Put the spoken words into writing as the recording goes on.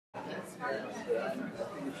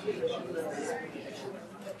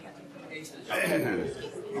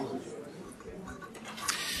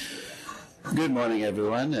Good morning,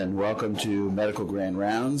 everyone, and welcome to Medical Grand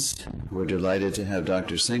Rounds. We're delighted to have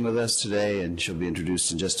Dr. Singh with us today, and she'll be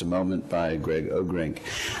introduced in just a moment by Greg Ogrink.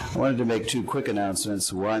 I wanted to make two quick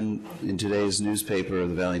announcements. One, in today's newspaper,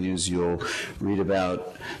 the Valley News, you'll read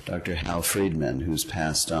about Dr. Hal Friedman, who's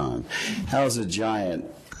passed on. Hal's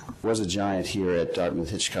was a giant here at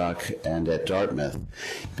Dartmouth-Hitchcock and at Dartmouth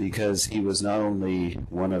because he was not only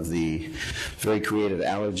one of the very creative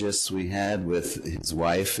allergists we had with his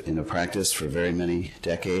wife in a practice for very many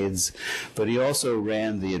decades, but he also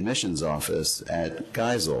ran the admissions office at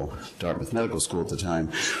Geisel, Dartmouth Medical School at the time,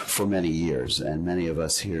 for many years. And many of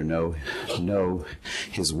us here know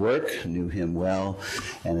his work, knew him well,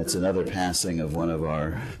 and it's another passing of one of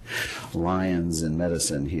our lions in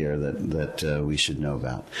medicine here that we should know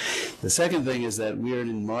about. The second thing is that we're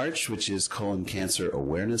in March, which is Colon Cancer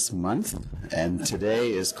Awareness Month, and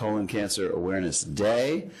today is Colon Cancer Awareness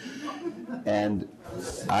Day, and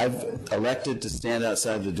I've elected to stand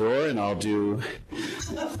outside the door, and I'll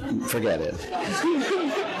forget it.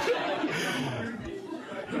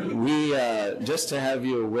 Just to have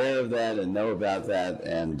you aware of that and know about that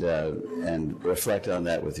and reflect on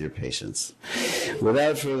that with your patients.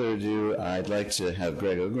 Without further ado, I'd like to have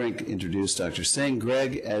Greg Ogrink introduce Dr. Singh.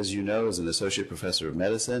 Greg, as you know, is an associate professor of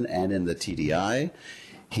medicine and in the TDI.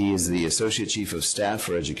 He is the Associate Chief of Staff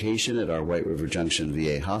for Education at our White River Junction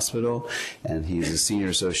VA Hospital, and he's a Senior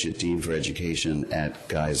Associate Dean for Education at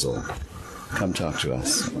Geisel. Come talk to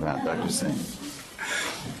us about Dr. Singh.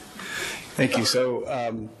 Thank you.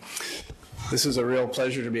 So this is a real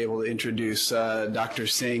pleasure to be able to introduce Dr.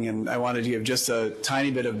 Singh, and I wanted to give just a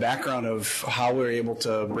tiny bit of background of how we were able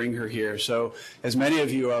to bring her here. So as many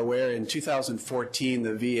of you are aware, in 2014,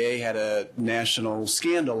 the VA had a national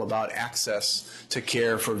scandal about access to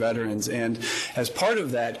care for veterans, and as part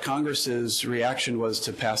of that, Congress's reaction was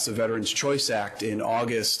to pass the Veterans Choice Act in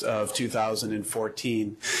August of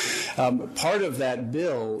 2014. Part of that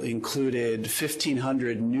bill included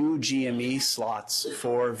 1,500 new GME slots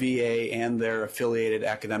for VA and their affiliated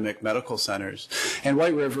academic medical centers. And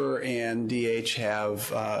White River and DH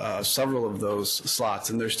have several of those slots,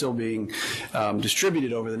 and they're still being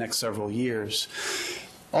distributed over the next several years.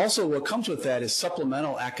 Also, what comes with that is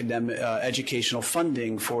supplemental academic educational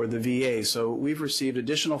funding for the VA. So we've received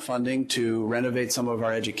additional funding to renovate some of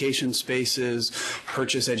our education spaces,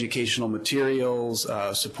 purchase educational materials,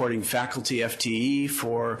 supporting faculty FTE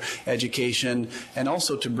for education, and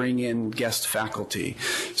also to bring in guest faculty.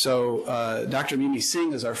 So Dr. Mimi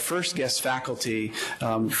Singh is our first guest faculty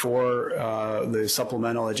for the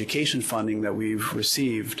supplemental education funding that we've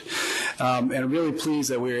received. And I'm really pleased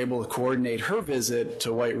that we were able to coordinate her visit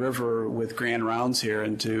to White River with Grand Rounds here,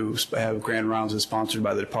 and to have Grand Rounds is sponsored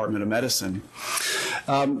by the Department of Medicine.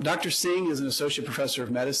 Dr. Singh is an associate professor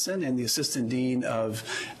of medicine and the assistant dean of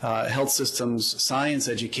health systems science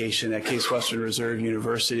education at Case Western Reserve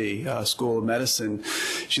University School of Medicine.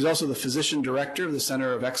 She's also the physician director of the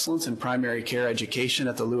Center of Excellence in Primary Care Education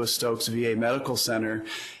at the Lewis Stokes VA Medical Center,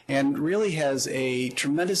 and really has a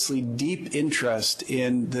tremendously deep interest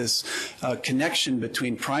in this connection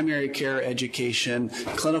between primary care education,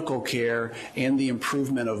 clinical care, and the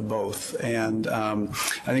improvement of both. And I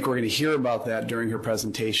think we're going to hear about that during her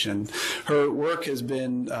presentation. Her work has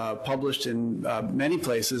been published in many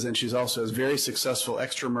places, and she's also has very successful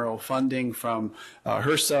extramural funding from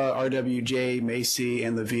HRSA, RWJ, Macy,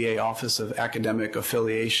 and the VA Office of Academic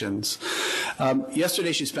Affiliations.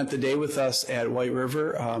 Yesterday, she spent the day with us at White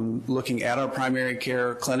River, looking at our primary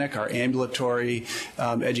care clinic, our ambulatory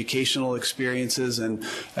educational experiences, and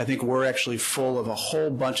I think we're actually full of a whole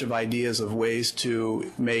bunch of ideas of ways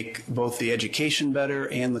to make both the education better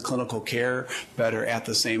and the clinical care better at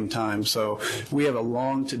the same time. So we have a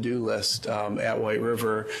long to-do list at White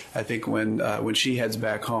River, I think, when she heads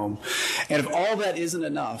back home. And if all that isn't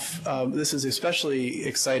enough, this is especially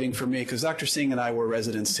exciting for me because Dr. Singh and I were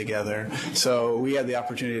residents together. So we had the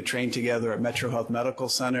opportunity to train together at Metro Health Medical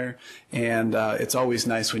Center, and it's always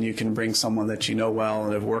nice when you can bring someone that you know well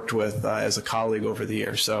and have worked with as a colleague over the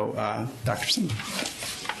years. So, Dr. Singh.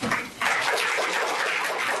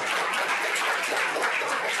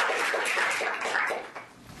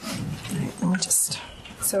 Let me just,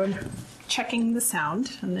 so I'm checking the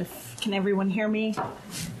sound, and can everyone hear me?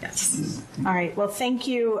 Yes. All right. Well, thank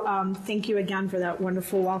you again for that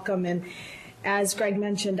wonderful welcome. And as Greg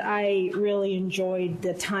mentioned, I really enjoyed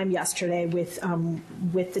the time yesterday with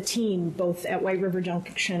the team, both at White River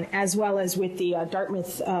Junction as well as with the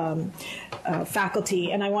Dartmouth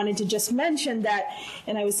faculty. And I wanted to just mention that,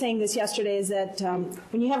 and I was saying this yesterday, is that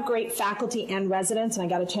when you have great faculty and residents, and I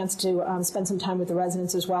got a chance to spend some time with the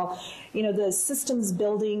residents as well, you know, the systems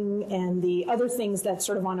building and the other things that's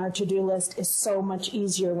sort of on our to-do list is so much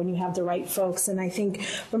easier when you have the right folks. And I think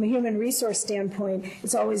from a human resource standpoint,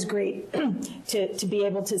 it's always great to be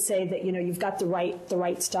able to say that, you know, you've got the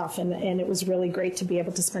right stuff. And it was really great to be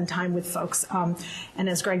able to spend time with folks. And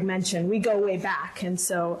as Greg mentioned, we go way back. And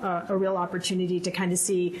so a real opportunity to kind of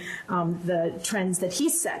see the trends that he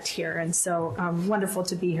set here. And so wonderful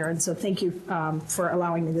to be here. And so thank you for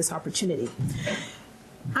allowing me this opportunity.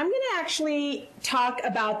 I'm going to actually talk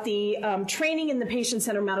about the training in the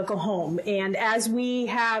patient-centered medical home. And as we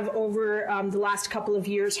have over the last couple of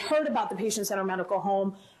years heard about the patient-centered medical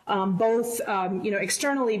home, both you know,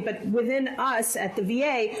 externally, but within us at the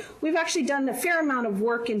VA, we've actually done a fair amount of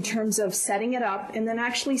work in terms of setting it up and then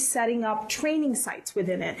actually setting up training sites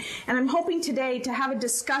within it. And I'm hoping today to have a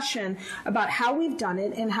discussion about how we've done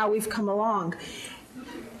it and how we've come along.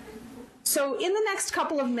 So in the next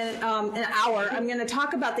couple of minutes, an hour, I'm going to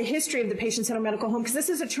talk about the history of the patient-centered medical home, because this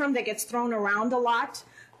is a term that gets thrown around a lot.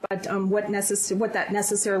 But what that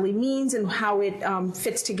necessarily means and how it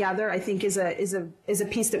fits together, I think, is a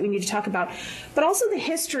piece that we need to talk about. But also the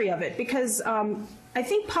history of it, because I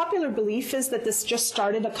think popular belief is that this just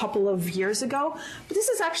started a couple of years ago, but this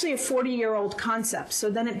is actually a 40-year-old concept. So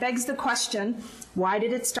then it begs the question, why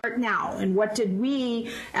did it start now? And what did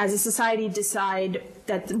we as a society decide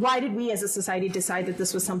why did we as a society decide that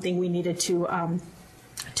this was something we needed to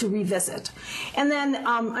revisit? And then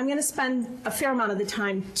I'm going to spend a fair amount of the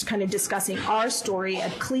time kind of discussing our story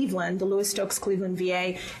at Cleveland, the Lewis Stokes Cleveland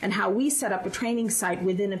VA, and how we set up a training site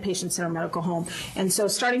within a patient-centered medical home. And so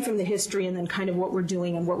starting from the history and then kind of what we're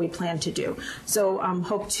doing and what we plan to do. So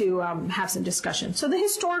hope to have some discussion. So the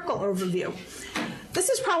historical overview. This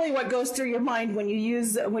is probably what goes through your mind when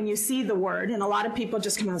you see the word, and a lot of people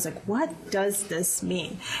just come out and say, what does this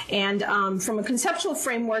mean? And from a conceptual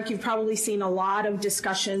framework, you've probably seen a lot of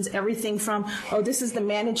discussions, everything from, oh, this is the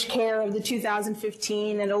managed care of the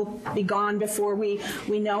 2015, and it'll be gone before we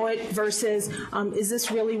know it, versus is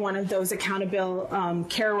this really one of those accountable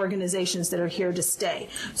care organizations that are here to stay?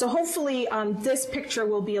 So hopefully this picture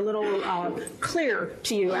will be a little clearer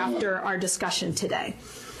to you after our discussion today.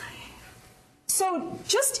 So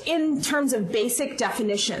just in terms of basic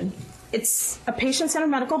definition, it's a patient-centered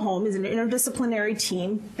medical home is an interdisciplinary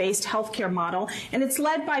team-based healthcare model, and it's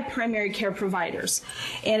led by primary care providers.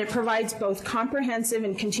 And it provides both comprehensive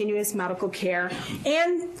and continuous medical care,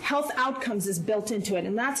 and health outcomes is built into it.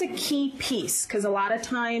 And that's a key piece, because a lot of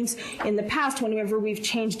times in the past, whenever we've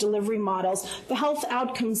changed delivery models, the health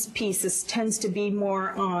outcomes piece tends to be more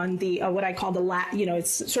on the what I call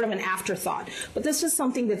it's sort of an afterthought. But this is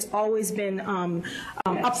something that's always been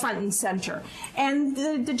up front and center. And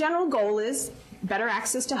the general goal is better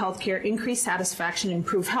access to health care, increase satisfaction,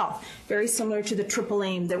 improve health. Very similar to the triple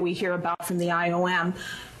aim that we hear about from the IOM.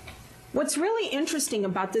 What's really interesting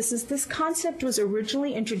about this is this concept was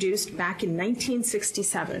originally introduced back in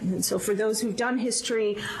 1967. And so for those who've done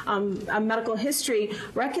history, medical history,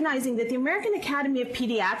 recognizing that the American Academy of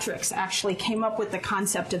Pediatrics actually came up with the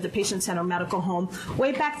concept of the patient-centered medical home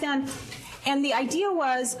way back then. And the idea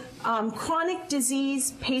was chronic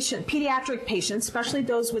disease pediatric patients, especially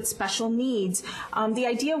those with special needs, the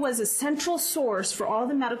idea was a central source for all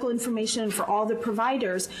the medical information and for all the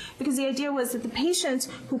providers, because the idea was that the patients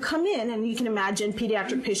who come in, and you can imagine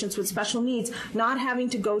pediatric patients with special needs, not having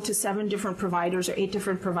to go to 7 different providers or 8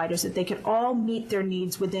 different providers, that they could all meet their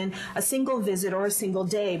needs within a single visit or a single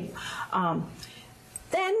day.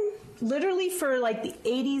 Then literally for like the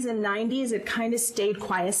 80s and 90s, it kind of stayed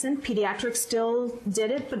quiescent. Pediatrics still did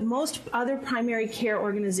it, but most other primary care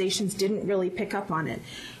organizations didn't really pick up on it.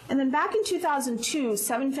 And then back in 2002,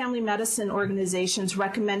 7 family medicine organizations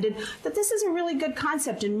recommended that this is a really good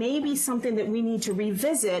concept and maybe something that we need to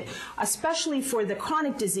revisit, especially for the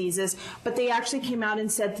chronic diseases, but they actually came out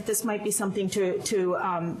and said that this might be something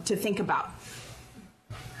to think about.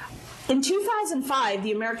 In 2005,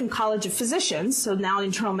 the American College of Physicians, so now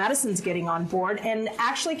internal medicine's getting on board, and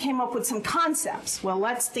actually came up with some concepts. Well,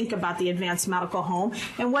 let's think about the advanced medical home,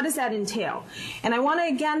 and what does that entail? And I want to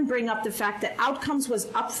again bring up the fact that outcomes was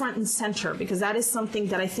up front and center, because that is something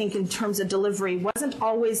that I think in terms of delivery wasn't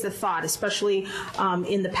always the thought, especially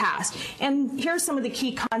in the past. And here are some of the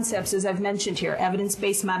key concepts, as I've mentioned here: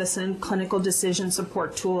 evidence-based medicine, clinical decision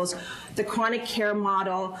support tools, the chronic care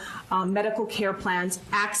model, medical care plans,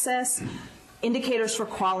 access, indicators for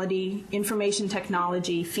quality, information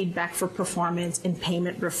technology, feedback for performance, and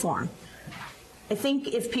payment reform. I think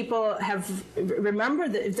if people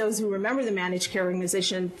if those who remember the managed care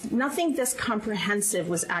organization, nothing this comprehensive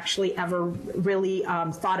was actually ever really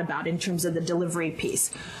thought about in terms of the delivery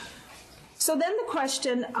piece. So then the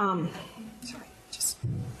question,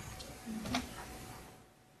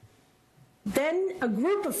 then a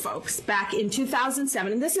group of folks back in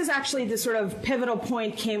 2007, and this is actually the sort of pivotal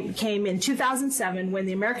point came in 2007 when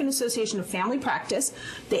the American Association of Family Practice,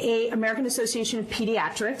 the American Association of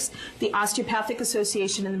Pediatrics, the Osteopathic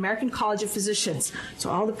Association, and the American College of Physicians, so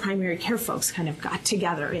all the primary care folks kind of got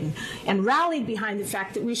together and rallied behind the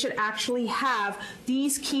fact that we should actually have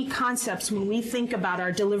these key concepts when we think about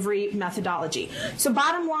our delivery methodology. So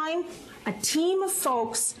bottom line, a team of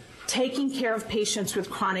folks taking care of patients with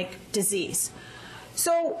chronic disease.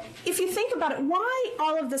 So if you think about it, why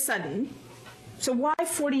all of a sudden, so why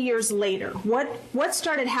 40 years later? What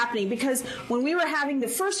started happening? Because when we were having the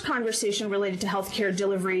first conversation related to healthcare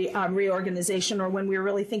delivery reorganization, or when we were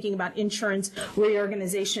really thinking about insurance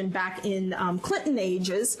reorganization back in Clinton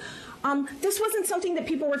ages, this wasn't something that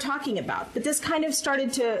people were talking about, but this kind of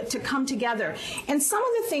started to come together. And some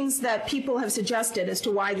of the things that people have suggested as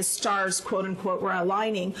to why the stars, quote unquote, were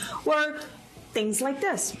aligning were things like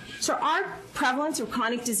this. So our prevalence of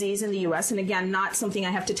chronic disease in the U.S., and again, not something I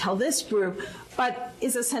have to tell this group, but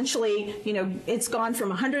is essentially, it's gone from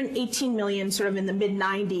 118 million sort of in the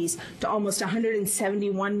mid-90s to almost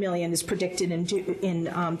 171 million is predicted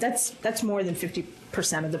that's more than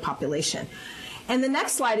 50% of the population. And the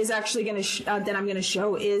next slide is actually that I'm going to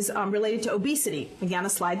show is related to obesity. Again, a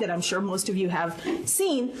slide that I'm sure most of you have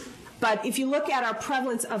seen. But if you look at our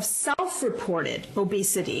prevalence of self-reported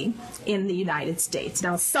obesity in the United States,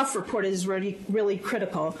 now self-reported is really, really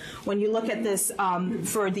critical. When you look at this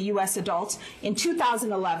for the U.S. adults, in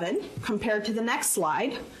 2011, compared to the next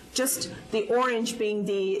slide, just the orange being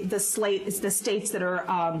the states that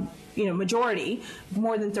are majority,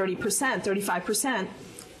 more than 30%, 35%.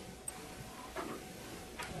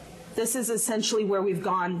 This is essentially where we've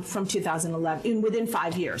gone from 2011, within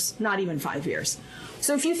 5 years, not even 5 years.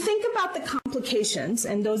 So if you think about the complications,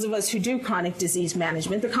 and those of us who do chronic disease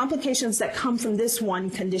management, the complications that come from this one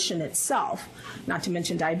condition itself, not to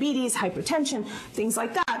mention diabetes, hypertension, things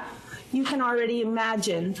like that, you can already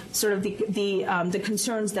imagine sort of the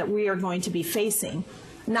concerns that we are going to be facing,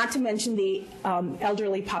 not to mention the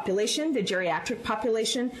elderly population, the geriatric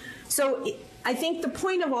population. So I think the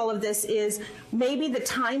point of all of this is maybe the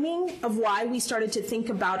timing of why we started to think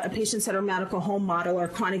about a patient-centered medical home model or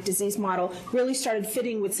chronic disease model really started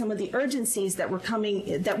fitting with some of the urgencies that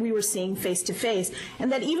we were seeing face to face.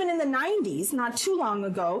 And that even in the 90s, not too long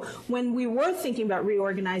ago, when we were thinking about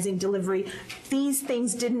reorganizing delivery, these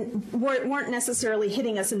things weren't necessarily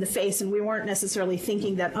hitting us in the face, and we weren't necessarily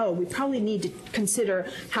thinking that, oh, we probably need to consider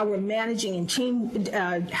how we're managing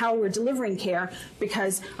and how we're delivering care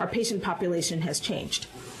because our patient population has changed.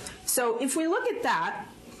 So if we look at that,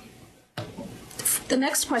 the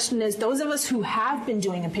next question is, those of us who have been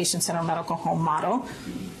doing a patient-centered medical home model,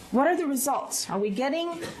 what are the results? Are we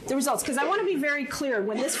getting the results? Because I want to be very clear,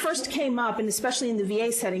 when this first came up, and especially in the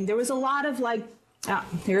VA setting, there was a lot of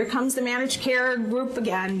here comes the managed care group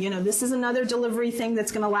again. This is another delivery thing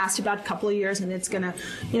that's going to last about a couple of years, and it's going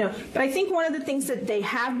to, But I think one of the things that they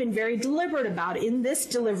have been very deliberate about in this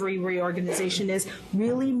delivery reorganization is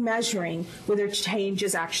really measuring whether change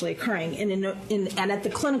is actually occurring, and at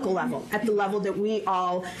the clinical level, at the level that we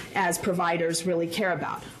all as providers really care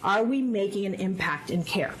about. Are we making an impact in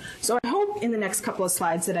care? So I hope in the next couple of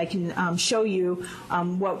slides that I can show you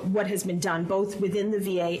what has been done both within the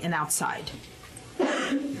VA and outside.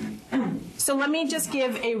 So let me just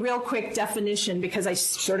give a real quick definition, because I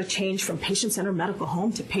sort of changed from patient-centered medical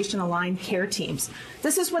home to patient-aligned care teams.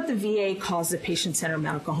 This is what the VA calls the patient-centered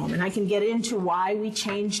medical home, and I can get into why we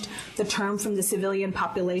changed the term from the civilian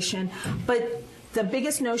population, but the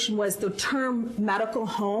biggest notion was the term medical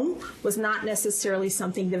home was not necessarily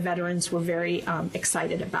something the veterans were very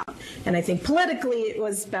excited about. And I think politically it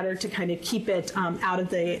was better to kind of keep it out of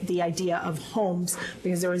the idea of homes,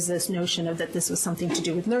 because there was this notion of that this was something to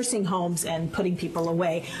do with nursing homes and putting people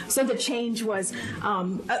away. So the change was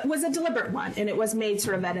a deliberate one, and it was made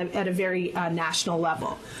sort of at a very national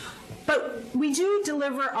level. But we do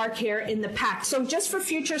deliver our care in the PACT. So just for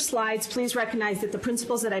future slides, please recognize that the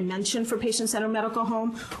principles that I mentioned for patient-centered medical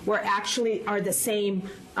home are the same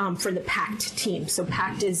for the PACT team. So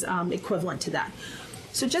PACT is equivalent to that.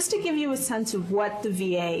 So just to give you a sense of what the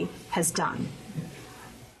VA has done.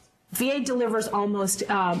 VA delivers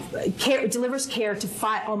care to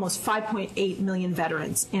almost 5.8 million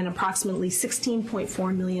veterans and approximately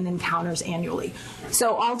 16.4 million encounters annually.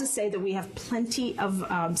 So all to say that we have plenty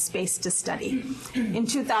of space to study. In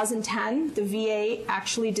 2010, the VA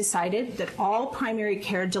actually decided that all primary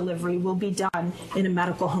care delivery will be done in a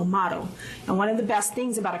medical home model. And one of the best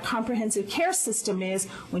things about a comprehensive care system is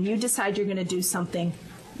when you decide you're going to do something,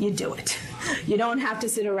 you do it. You don't have to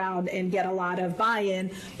sit around and get a lot of buy-in.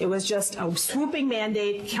 It was just a swooping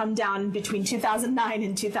mandate come down between 2009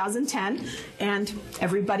 and 2010, and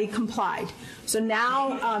everybody complied. So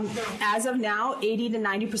now, as of now, 80 to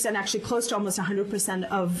 90%, actually close to almost 100%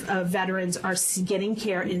 of veterans are getting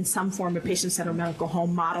care in some form of patient-centered medical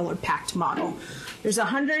home model or PACT model. There's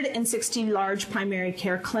 160 large primary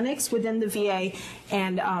care clinics within the VA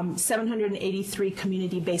and 783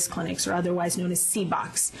 community-based clinics, or otherwise known as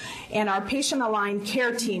CBOCs. And our patient-aligned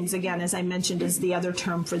care teams, again, as I mentioned, is the other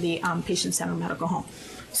term for the patient-centered medical home.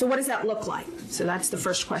 So what does that look like? So that's the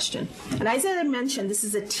first question. And as I mentioned, this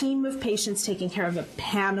is a team of patients taking care of a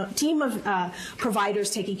panel, team of providers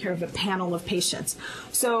taking care of a panel of patients.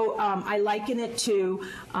 So I liken it to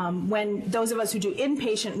when those of us who do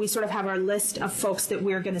inpatient, we sort of have our list of folks that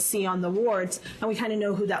we're going to see on the wards, and we kind of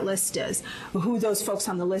know who that list is, who those folks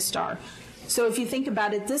on the list are. So if you think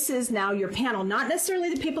about it, this is now your panel, not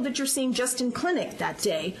necessarily the people that you're seeing just in clinic that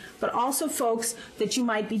day, but also folks that you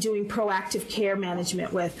might be doing proactive care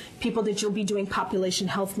management with, people that you'll be doing population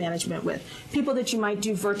health management with, people that you might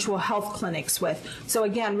do virtual health clinics with. So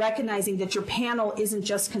again, recognizing that your panel isn't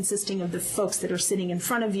just consisting of the folks that are sitting in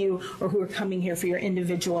front of you or who are coming here for your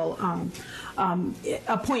individual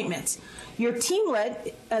appointments. Your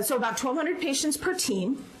teamlet, so about 1,200 patients per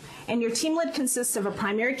team. And your teamlet consists of a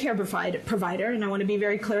primary care provider, and I want to be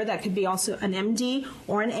very clear, that could be also an MD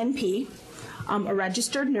or an NP, a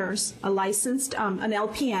registered nurse, a licensed, an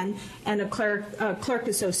LPN, and a clerk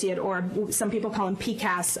associate, or some people call them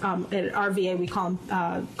PCAS. At RVA, we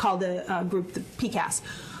call the group the PCAS.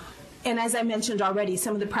 And as I mentioned already,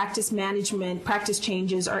 some of the practice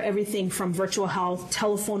changes are everything from virtual health,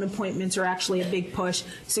 telephone appointments are actually a big push,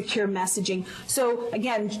 secure messaging. So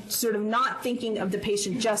again, sort of not thinking of the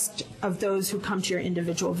patient, just of those who come to your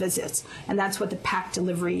individual visits. And that's what the PACT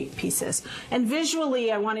delivery piece is. And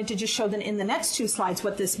visually, I wanted to just show them in the next two slides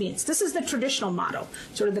what this means. This is the traditional model.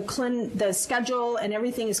 Sort of the schedule and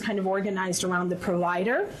everything is kind of organized around the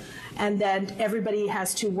provider, and then everybody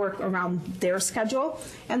has to work around their schedule.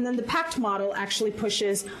 And then the PACT model actually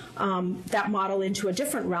pushes that model into a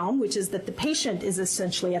different realm, which is that the patient is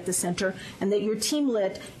essentially at the center, and that your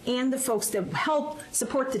teamlet and the folks that help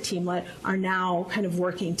support the teamlet are now kind of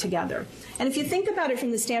working together. And if you think about it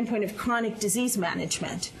from the standpoint of chronic disease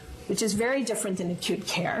management, which is very different than acute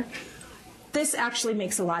care, this actually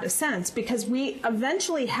makes a lot of sense, because we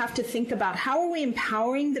eventually have to think about how are we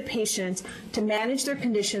empowering the patient to manage their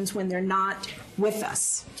conditions when they're not with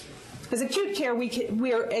us. Because acute care,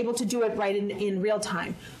 we are able to do it right in real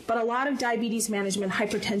time. But a lot of diabetes management,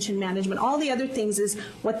 hypertension management, all the other things is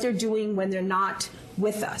what they're doing when they're not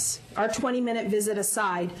with us. Our 20-minute visit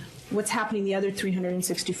aside, what's happening the other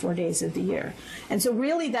 364 days of the year. And so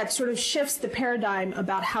really that sort of shifts the paradigm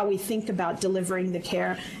about how we think about delivering the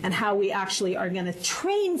care and how we actually are going to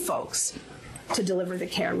train folks to deliver the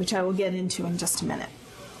care, which I will get into in just a minute.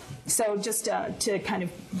 So just to kind of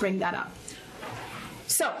bring that up.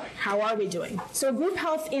 So how are we doing? So Group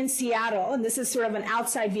Health in Seattle, and this is sort of an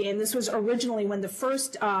outside VA, and this was originally when the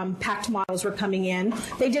first PACT models were coming in.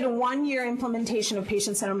 They did a one-year implementation of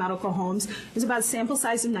patient-centered medical homes. It was about a sample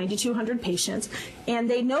size of 9,200 patients, and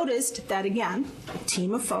they noticed that, again, a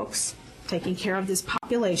team of folks taking care of this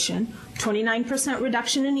population, 29%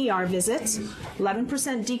 reduction in ER visits,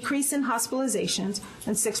 11% decrease in hospitalizations,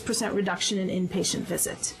 and 6% reduction in inpatient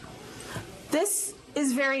visits. This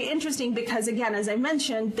is very interesting because, again, as I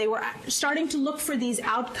mentioned, they were starting to look for these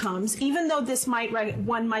outcomes, even though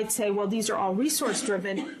one might say, well, these are all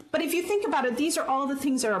resource-driven. But if you think about it, these are all the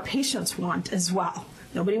things that our patients want as well.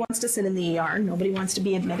 Nobody wants to sit in the ER. Nobody wants to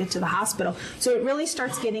be admitted to the hospital. So it really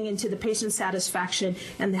starts getting into the patient satisfaction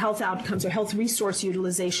and the health outcomes or health resource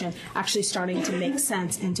utilization actually starting to make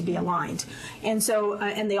sense and to be aligned. And so,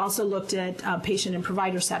 and they also looked at patient and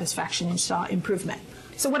provider satisfaction and saw improvement.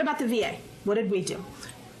 So what about the VA? What did we do?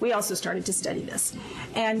 We also started to study this.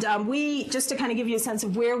 And we, just to kind of give you a sense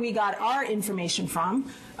of where we got our information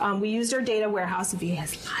from, we used our data warehouse. The VA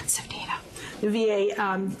has lots of data. The VA,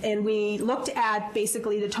 and we looked at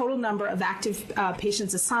basically the total number of active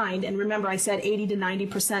patients assigned. And remember, I said 80 to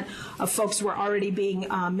 90% of folks were already being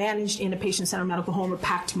managed in a patient-centered medical home or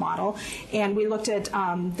PACT model. And we looked at,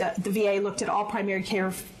 the VA looked at all primary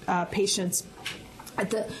care patients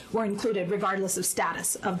were included regardless of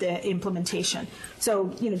status of the implementation. So,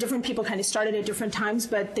 different people kind of started at different times,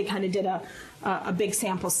 but they kind of did a big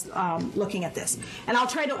sample looking at this. And I'll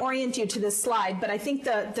try to orient you to this slide, but I think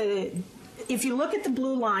if you look at the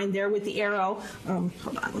blue line there with the arrow,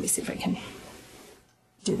 hold on, let me see if I can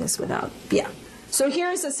do this without, yeah. So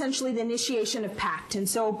here's essentially the initiation of PACT, and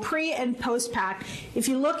so pre and post PACT. If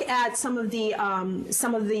you look at some of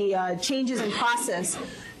the changes in process,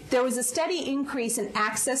 there was a steady increase in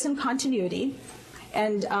access and continuity,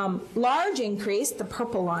 and large increase, the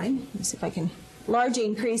purple line. Let me see if I can. Large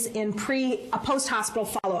increase in post-hospital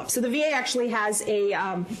follow-up. So the VA actually has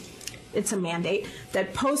it's a mandate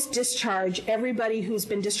that post-discharge, everybody who's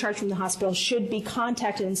been discharged from the hospital should be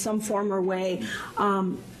contacted in some form or way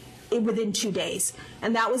within 2 days.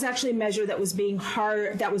 And that was actually a measure that was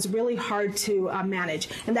really hard to manage.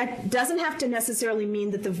 And that doesn't have to necessarily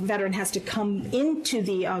mean that the veteran has to come into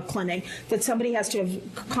the clinic, that somebody has to have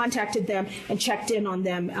contacted them and checked in on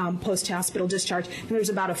them post-hospital discharge. And there's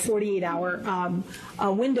about a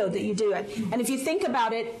 48-hour window that you do it. And if you think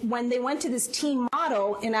about it, when they went to this team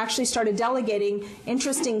model and actually started delegating,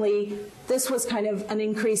 interestingly, this was kind of an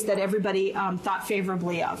increase that everybody thought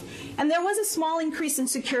favorably of. And there was a small increase in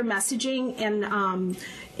secure messaging and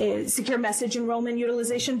secure message enrollment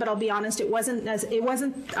utilization, but I'll be honest, it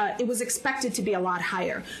was expected to be a lot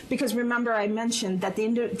higher, because remember I mentioned that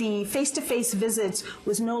the face-to-face visits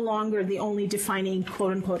was no longer the only defining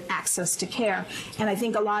quote-unquote access to care, and I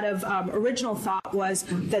think a lot of original thought was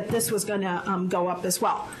that this was going to go up as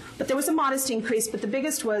well. But there was a modest increase, but the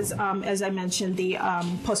biggest was, as I mentioned, the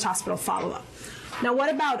post-hospital follow-up. Now, what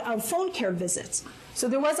about phone care visits? So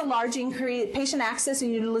there was a large increase, patient access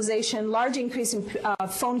and utilization, large increase in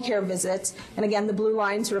phone care visits, and again, the blue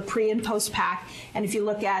lines were pre and post PAC, and if you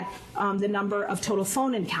look at the number of total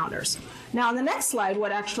phone encounters. Now, on the next slide,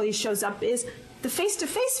 what actually shows up is the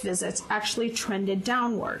face-to-face visits actually trended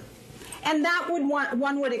downward. And that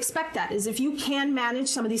one would expect that, is if you can manage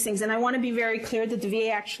some of these things, and I want to be very clear that the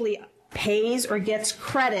VA actually pays or gets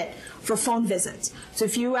credit for phone visits. So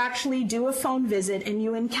if you actually do a phone visit and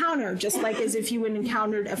you encounter, just like as if you had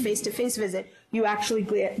encountered a face-to-face visit, you actually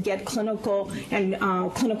get clinical and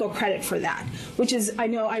clinical credit for that, which is,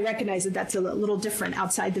 I recognize that that's a little different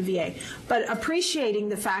outside the VA, but appreciating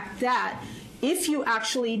the fact that if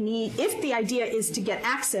the idea is to get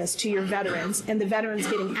access to your veterans and the veterans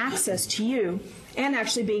getting access to you and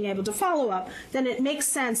actually being able to follow up, then it makes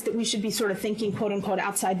sense that we should be sort of thinking, quote unquote,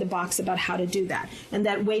 outside the box about how to do that. And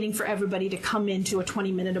that waiting for everybody to come into a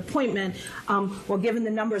 20-minute appointment, well, given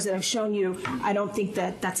the numbers that I've shown you, I don't think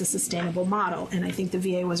that that's a sustainable model. And I think the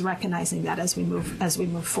VA was recognizing that as we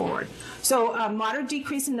move forward. So moderate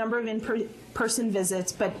decrease in number of in-person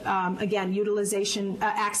visits, but again, utilization,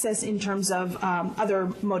 access in terms of other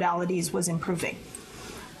modalities was improving.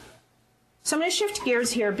 So I'm going to shift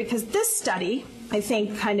gears here because this study, I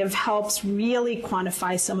think, kind of helps really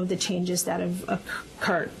quantify some of the changes that have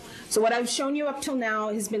occurred. So what I've shown you up till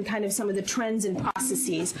now has been kind of some of the trends and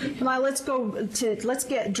processes. Now let's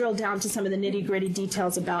drill down to some of the nitty-gritty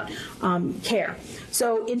details about care.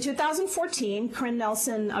 So in 2014, Corinne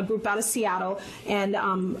Nelson, a group out of Seattle, and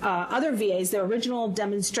other VAs, the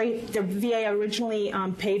VA originally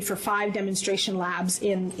paid for 5 demonstration labs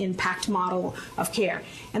in PACT model of care.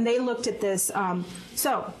 And they looked at this,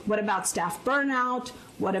 so what about staff burnout?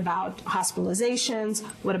 What about hospitalizations?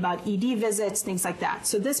 What about ED visits? Things like that.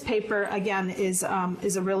 So this paper, again, is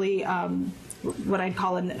a really what I'd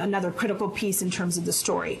call another critical piece in terms of the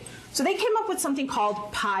story. So they came up with something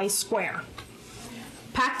called PI Square,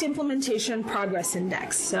 PACT Implementation Progress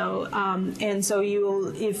Index. So and so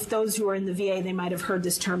if those who are in the VA, they might have heard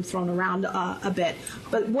this term thrown around a bit.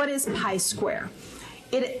 But what is PI Square?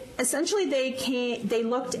 It essentially they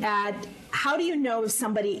looked at how do you know if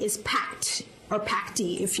somebody is PACT, or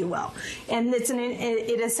PACT-D, if you will. And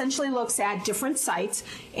it essentially looks at different sites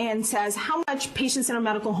and says how much patient-centered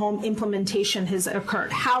medical home implementation has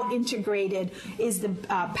occurred. How integrated is the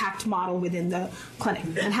PACT model within the clinic?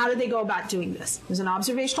 And how do they go about doing this? There's an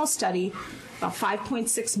observational study, about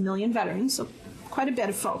 5.6 million veterans, so quite a bit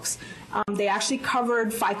of folks. They actually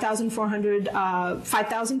covered 5,000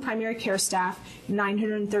 primary care staff,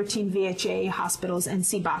 913 VHA hospitals, and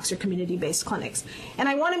CBOCs, or community-based clinics. And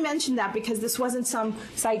I want to mention that because this wasn't some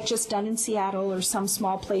site just done in Seattle or some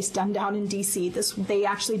small place done down in DC. They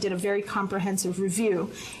actually did a very comprehensive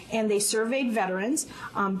review, and they surveyed veterans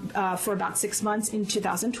for about 6 months in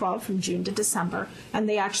 2012, from June to December, and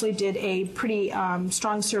they actually did a pretty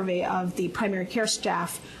strong survey of the primary care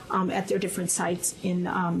staff at their different sites in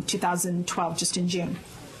 2012, just in June.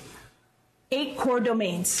 8 core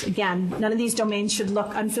domains. Again, none of these domains should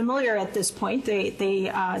look unfamiliar at this point.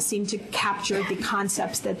 They seem to capture the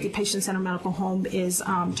concepts that the patient-centered medical home is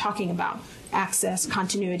talking about: access,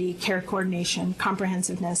 continuity, care coordination,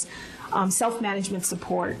 comprehensiveness, self-management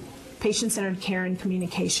support, patient-centered care and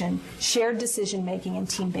communication, shared decision-making, and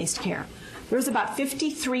team-based care. There was about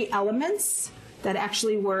 53 elements that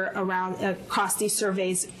actually were around across these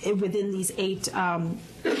surveys within these 8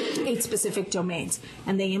 specific domains,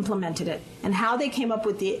 and they implemented it. And how they came up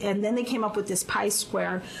with then they came up with this pie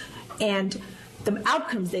square, and the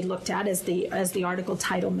outcomes they looked at, as the article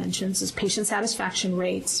title mentions, is patient satisfaction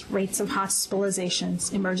rates, rates of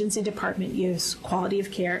hospitalizations, emergency department use, quality of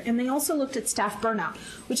care, and they also looked at staff burnout,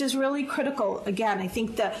 which is really critical. Again, I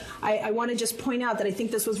think that I want to just point out that I think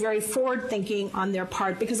this was very forward-thinking on their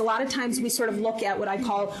part, because a lot of times we sort of look at what I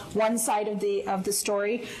call one side of the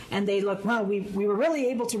story, and they look, well, we were really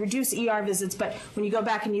able to reduce ER visits, but when you go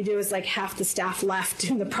back and you do, it's like half the staff left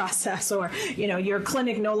in the process, or your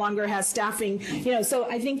clinic no longer has staffing. So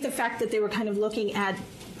I think the fact that they were kind of looking at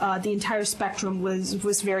the entire spectrum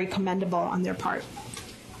was very commendable on their part.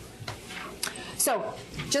 So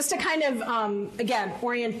just to kind of, again,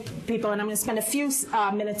 orient people, and I'm going to spend a few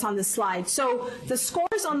minutes on this slide. So the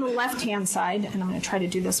scores on the left-hand side, and I'm going to try to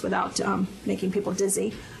do this without making people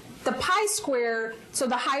dizzy. The pie square, so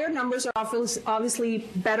the higher numbers are obviously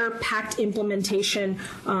better packed implementation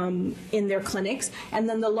in their clinics, and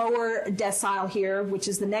then the lower decile here, which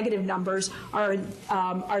is the negative numbers, are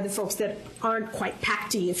the folks that aren't quite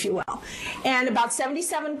packed-y, if you will. And about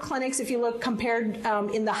 77 clinics, if you look compared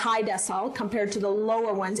in the high decile compared to the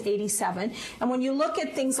lower ones, 87. And when you look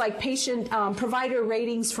at things like patient provider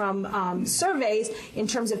ratings from surveys in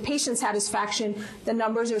terms of patient satisfaction, the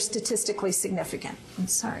numbers are statistically significant. I'm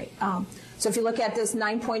sorry. So if you look at this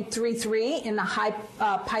 9.33 in the high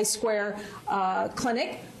pi square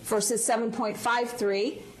clinic versus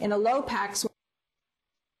 7.53 in a low pack square,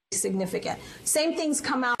 significant. Same things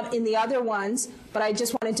come out in the other ones, but I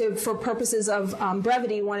just wanted to, for purposes of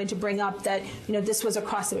brevity, wanted to bring up that this was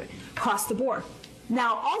across the board.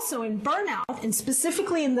 Now, also in burnout, and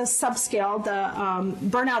specifically in the subscale, the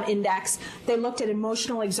burnout index, they looked at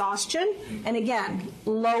emotional exhaustion, and again,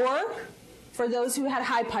 lower for those who had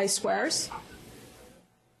high pi squares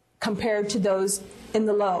compared to those in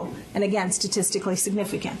the low, and again, statistically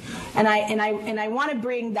significant. And I want to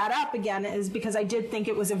bring that up again is because I did think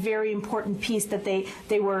it was a very important piece that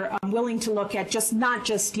they were willing to look at, not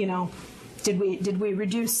just did we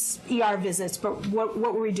reduce ER visits, but what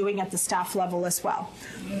were we doing at the staff level as well?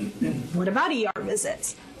 What about ER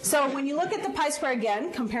visits? So when you look at the pi square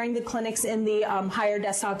again, comparing the clinics in the higher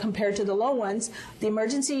decile compared to the low ones, the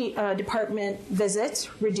emergency department visits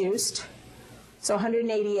reduced, so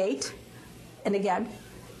 188. And again,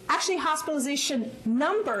 actually hospitalization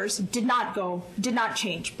numbers did not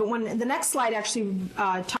change. But when the next slide actually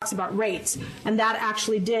talks about rates, and that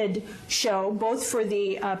actually did show both for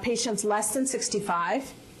the patients less than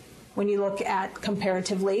 65, when you look at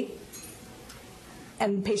comparatively,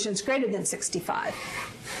 and patients greater than 65.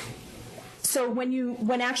 So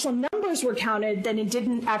when actual numbers were counted, then it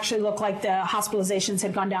didn't actually look like the hospitalizations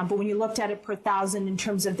had gone down. But when you looked at it per thousand in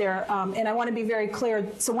terms of their, and I want to be very clear,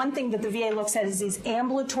 so one thing that the VA looks at is these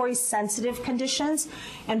ambulatory sensitive conditions.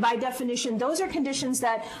 And by definition, those are conditions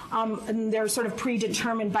that, and they're sort of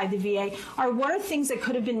predetermined by the VA, are what are things that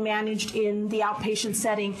could have been managed in the outpatient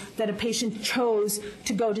setting that a patient chose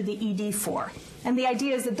to go to the ED for. And the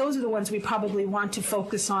idea is that those are the ones we probably want to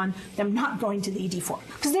focus on them not going to the ED for.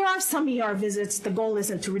 Because there are some ER visits, the goal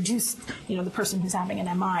isn't to reduce, the person who's having an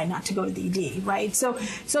MI not to go to the ED, right? So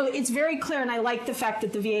it's very clear, and I like the fact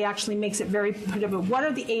that the VA actually makes it very clear. What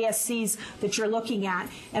are the ASCs that you're looking at,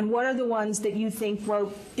 and what are the ones that you think,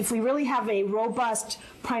 well, if we really have a robust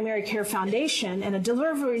primary care foundation and a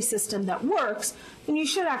delivery system that works, then you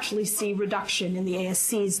should actually see reduction in the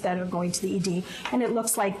ASCs that are going to the ED. And it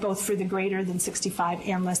looks like both for the greater than 65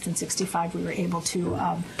 and less than 65, we were able to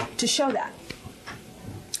show that.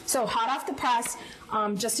 So hot off the press,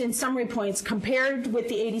 just in summary points, compared with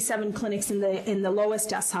the 87 clinics in the lowest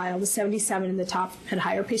decile, the 77 in the top had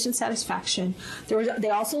higher patient satisfaction. They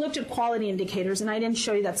also looked at quality indicators, and I didn't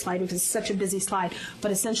show you that slide because it's such a busy slide,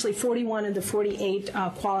 but essentially 41 of the 48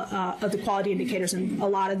 of the quality indicators, and a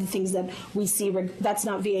lot of the things that we see, that's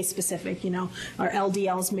not VA specific, our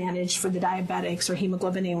LDLs managed for the diabetics, or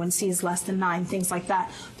hemoglobin A1C is less than 9, things like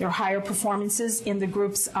that. There are higher performances in the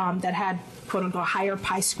groups that had quote-unquote higher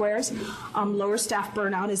pi square squares, lower staff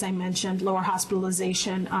burnout, as I mentioned, lower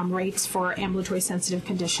hospitalization rates for ambulatory sensitive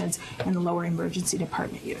conditions, and the lower emergency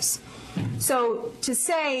department use. So to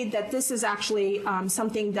say that this is actually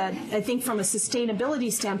something that I think from a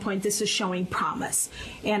sustainability standpoint, this is showing promise.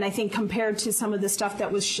 And I think compared to some of the stuff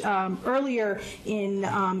that was earlier in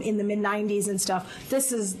the mid-90s and stuff,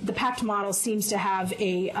 the PACT model seems to have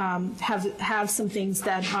have some things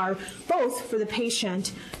that are both for the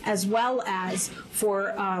patient as well as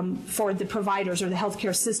for the providers or the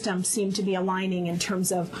healthcare system seem to be aligning in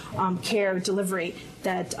terms of care delivery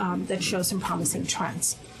that shows some promising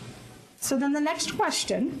trends. So then the next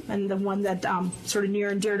question, and the one that sort of near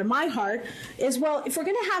and dear to my heart, is, well, if we're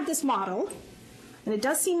going to have this model, and it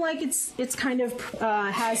does seem like it's kind of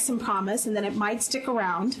has some promise and that it might stick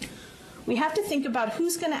around, we have to think about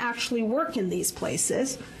who's going to actually work in these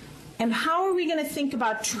places, and how are we going to think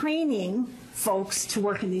about training folks to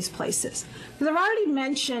work in these places. Because I've already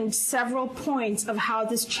mentioned several points of how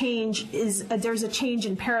this change is, there's a change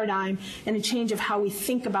in paradigm and a change of how we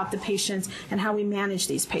think about the patients and how we manage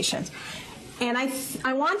these patients. And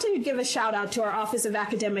I want to give a shout out to our Office of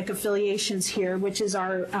Academic Affiliations here, which is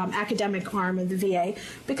our academic arm of the VA,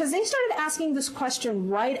 because they started asking this question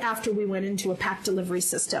right after we went into a PACT delivery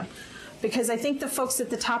system. Because I think the folks at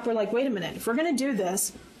the top were like, wait a minute, if we're going to do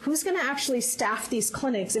this, who's going to actually staff these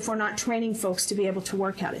clinics if we're not training folks to be able to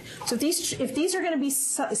work at it? So if these are going to be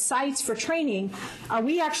sites for training, are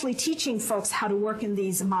we actually teaching folks how to work in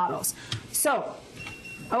these models? So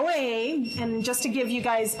OAA, and just to give you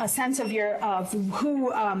guys a sense of what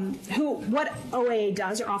OAA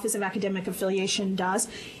does, or Office of Academic Affiliation does,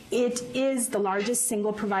 it is the largest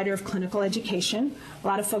single provider of clinical education. A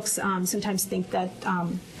lot of folks sometimes think that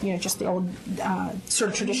just the old sort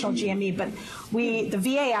of traditional GME, but the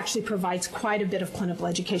VA actually provides quite a bit of clinical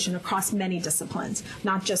education across many disciplines,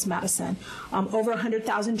 not just medicine. Over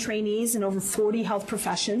 100,000 trainees in over 40 health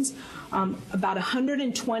professions. About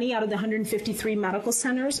 120 out of the 153 medical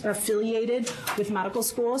centers are affiliated with medical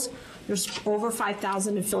schools. There's over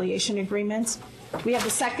 5,000 affiliation agreements. We have the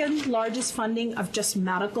second largest funding of just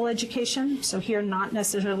medical education. So here, not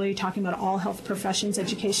necessarily talking about all health professions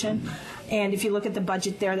education. And if you look at the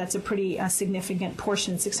budget there, that's a pretty significant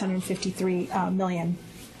portion, $653 million.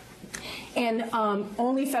 And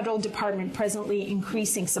only federal department presently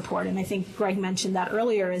increasing support. And I think Greg mentioned that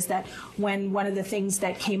earlier, is that when one of the things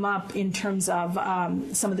that came up in terms of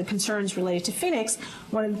some of the concerns related to Phoenix,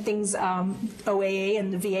 one of the things OAA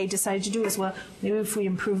and the VA decided to do is, well, maybe if we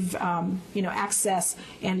improve access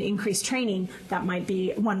and increase training, that might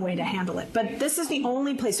be one way to handle it. But this is the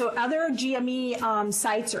only place. So other GME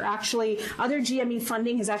sites are actually, other GME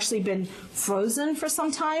funding has actually been frozen for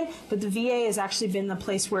some time, but the VA has actually been the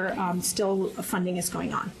place where still funding is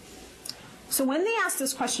going on. So when they asked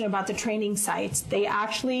this question about the training sites, they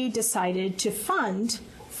actually decided to fund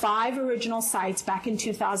 5 original sites back in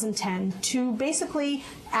 2010 to basically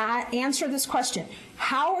answer this question.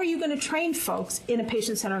 How are you going to train folks in a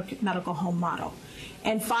patient-centered medical home model?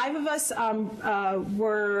 And 5 of us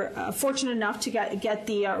were fortunate enough to get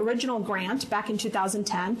the original grant back in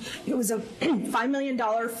 2010. It was a $5 million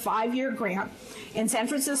 5-year grant. In San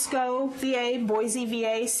Francisco VA, Boise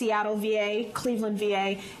VA, Seattle VA, Cleveland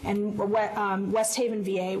VA, and West Haven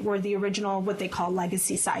VA were the original, what they call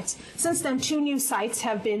legacy sites. Since then, 2 new sites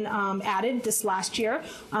have been added this last year,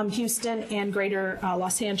 Houston and Greater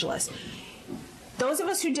Los Angeles. Those of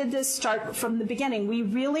us who did this start from the beginning, we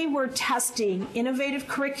really were testing innovative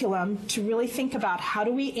curriculum to really think about how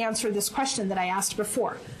do we answer this question that I asked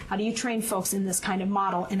before. How do you train folks in this kind of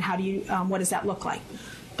model, and how do you, what does that look like?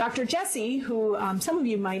 Dr. Jesse, who some of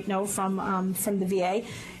you might know from the VA,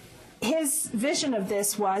 his vision of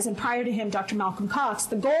this was, and prior to him, Dr. Malcolm Cox,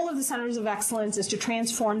 the goal of the Centers of Excellence is to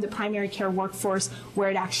transform the primary care workforce where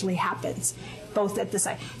it actually happens, both at the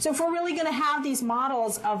site. So if we're really going to have these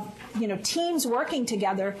models of teams working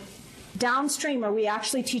together, downstream, are we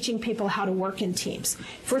actually teaching people how to work in teams?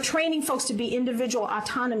 If we're training folks to be individual,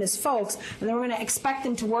 autonomous folks, and then we're going to expect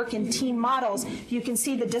them to work in team models, you can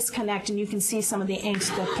see the disconnect, and you can see some of the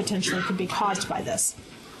angst that potentially could be caused by this.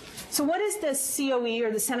 So what is the COE,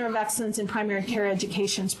 or the Center of Excellence in Primary Care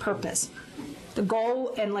Education's purpose? The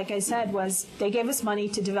goal, and like I said, was they gave us money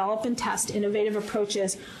to develop and test innovative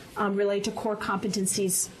approaches related to core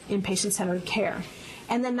competencies in patient-centered care.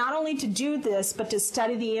 And then not only to do this, but to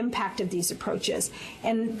study the impact of these approaches.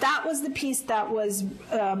 And that was the piece that was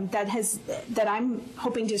that I'm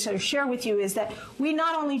hoping to sort of share with you, is that we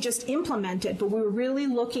not only just implemented, but we were really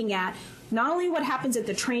looking at not only what happens at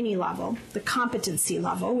the trainee level, the competency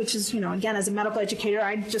level, which is, again, as a medical educator,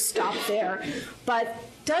 I just stop there, but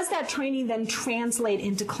does that training then translate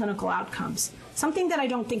into clinical outcomes? something that I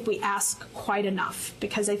don't think we ask quite enough,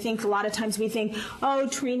 because I think a lot of times we think, oh,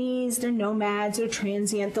 trainees, they're nomads, they're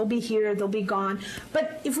transient, they'll be here, they'll be gone.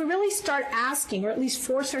 But if we really start asking, or at least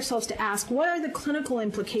force ourselves to ask, what are the clinical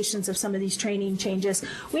implications of some of these training changes,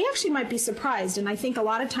 we actually might be surprised. And I think a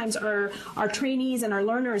lot of times our trainees and our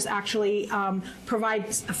learners actually provide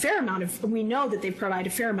a fair amount of, we know that they provide a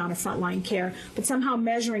fair amount of frontline care, but somehow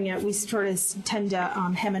measuring it, we sort of tend to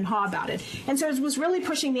hem and haw about it. And so it was really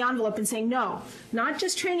pushing the envelope and saying, no, not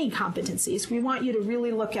just training competencies. We want you to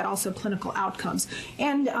really look at also clinical outcomes.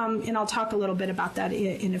 And I'll talk a little bit about that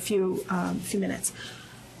in a few minutes.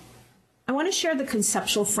 I want to share the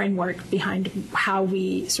conceptual framework behind how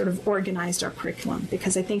we sort of organized our curriculum,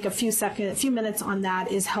 because I think a few minutes on that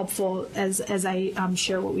is helpful as I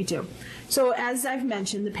share what we do. So as I've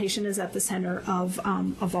mentioned, the patient is at the center of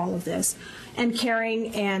all of this. And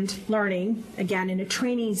caring and learning, again, in a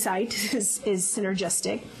training site is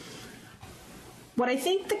synergistic. What I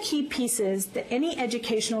think the key piece is that any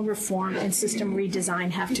educational reform and system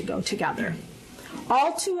redesign have to go together.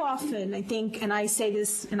 All too often, I think, and I say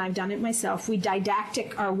this, and I've done it myself, we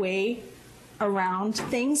didactic our way around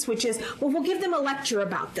things, which is, well, we'll give them a lecture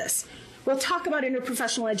about this. We'll talk about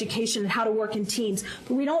interprofessional education and how to work in teams,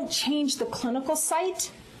 but we don't change the clinical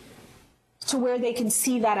site to where they can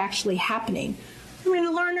see that actually happening. I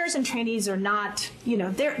mean, learners and trainees are not,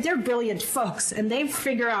 they're brilliant folks, and they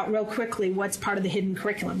figure out real quickly what's part of the hidden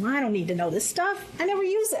curriculum. Well, I don't need to know this stuff. I never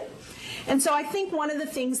use it. And so I think one of the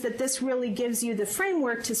things that this really gives you the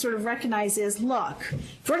framework to sort of recognize is, look,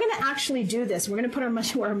 if we're going to actually do this, we're going to put our money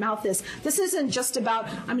where our mouth is. This isn't just about,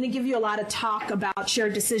 I'm going to give you a lot of talk about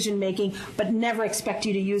shared decision making, but never expect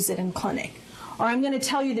you to use it in clinic. Or I'm going to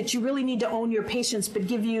tell you that you really need to own your patients, but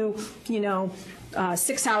give you,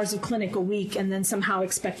 6 hours of clinic a week and then somehow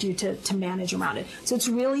expect you to manage around it. So it's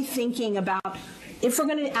really thinking about, if we're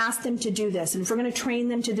going to ask them to do this, and if we're going to train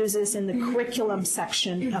them to do this in the curriculum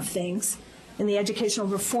section of things, in the educational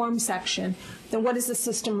reform section, then what is the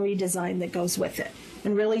system redesign that goes with it?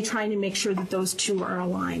 And really trying to make sure that those two are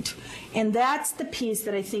aligned. And that's the piece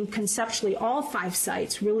that I think conceptually all 5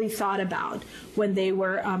 sites really thought about when they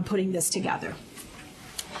were putting this together.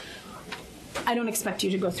 I don't expect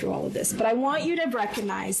you to go through all of this, but I want you to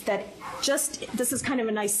recognize that this is kind of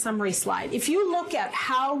a nice summary slide. If you look at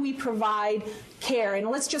how we provide care, and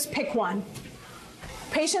let's just pick one.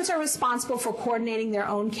 Patients are responsible for coordinating their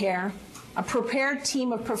own care. A prepared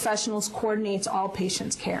team of professionals coordinates all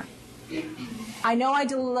patients' care. I know I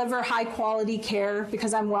deliver high quality care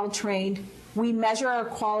because I'm well trained. We measure our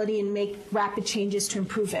quality and make rapid changes to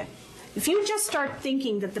improve it. If you just start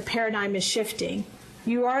thinking that the paradigm is shifting,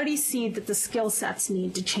 you already see that the skill sets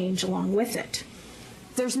need to change along with it.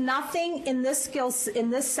 There's nothing in this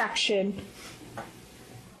section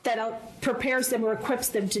that prepares them or equips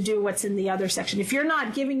them to do what's in the other section. If you're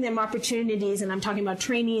not giving them opportunities, and I'm talking about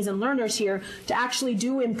trainees and learners here, to actually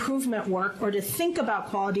do improvement work or to think about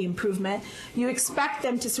quality improvement, you expect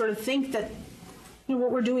them to sort of think that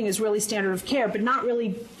what we're doing is really standard of care, but not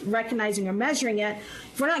really recognizing or measuring it.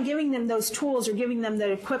 If we're not giving them those tools or giving them the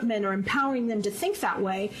equipment or empowering them to think that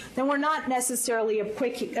way, then we're not necessarily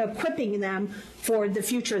equipping them for the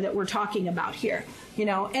future that we're talking about here.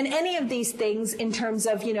 And any of these things in terms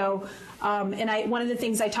of, one of the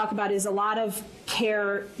things I talk about is a lot of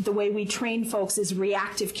care, the way we train folks is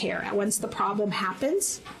reactive care. Once the problem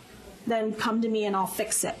happens, then come to me and I'll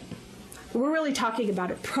fix it. We're really talking about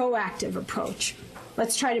a proactive approach.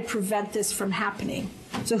 Let's try to prevent this from happening.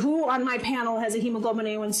 So who on my panel has a hemoglobin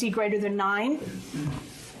A1C greater than 9?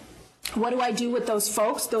 What do I do with those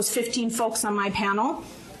folks, those 15 folks on my panel?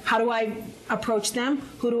 How do I approach them?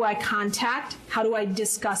 Who do I contact? How do I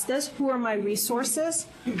discuss this? Who are my resources?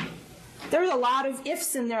 There's a lot of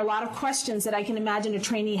ifs in there, a lot of questions that I can imagine a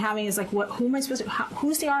trainee having is like, who am I supposed to,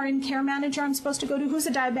 who's the RN care manager I'm supposed to go to? Who's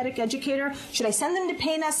the diabetic educator? Should I send them to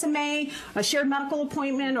pay an SMA, a shared medical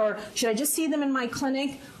appointment, or should I just see them in my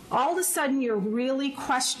clinic? All of a sudden, you're really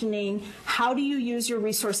questioning how do you use your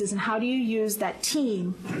resources and how do you use that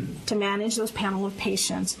team to manage those panel of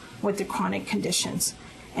patients with the chronic conditions.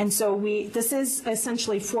 And so this is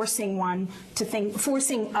essentially forcing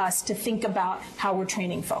us to think about how we're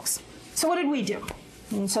training folks. So what did we do?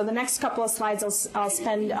 And so the next couple of slides I'll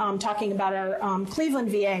spend talking about our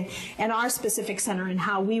Cleveland VA and our specific center and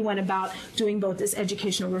how we went about doing both this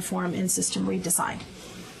educational reform and system redesign.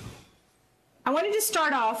 I wanted to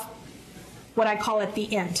start off what I call at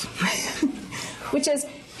the end, which is,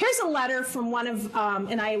 Here's a letter from one of,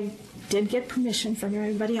 and I did get permission from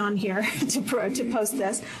everybody on here to post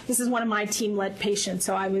this. This is one of my team-led patients,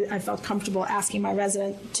 so I felt comfortable asking my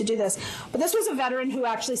resident to do this. But this was a veteran who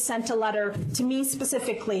actually sent a letter to me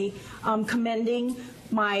specifically commending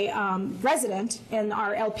my resident and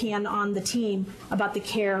our LPN on the team about the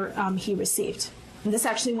care he received. And this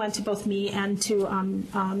actually went to both me and to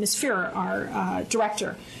Ms. Fuhrer, our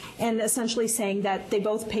director, and essentially saying that they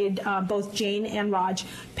both paid, both Jane and Raj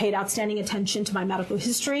paid outstanding attention to my medical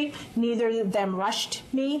history. Neither of them rushed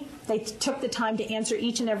me. They took the time to answer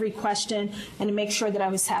each and every question and to make sure that I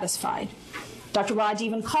was satisfied. Dr. Raj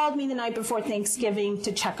even called me the night before Thanksgiving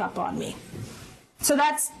to check up on me. So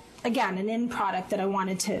that's, again, an end product that I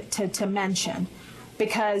wanted to mention,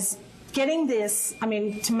 because getting this, I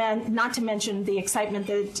mean, not to mention the excitement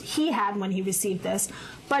that he had when he received this,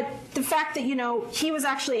 but the fact that, you know, he was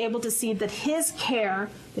actually able to see that his care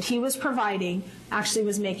that he was providing actually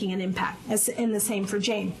was making an impact, and the same for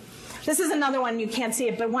Jane. This is another one, you can't see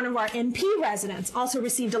it, but one of our NP residents also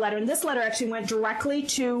received a letter, and this letter actually went directly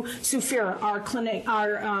to Sue Fuhrer,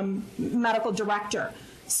 our medical director,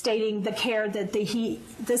 stating the care that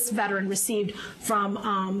this veteran received from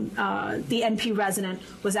the NP resident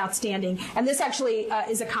was outstanding. And this actually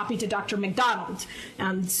is a copy to Dr. McDonald.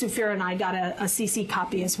 Sue Fuhrer and I got a CC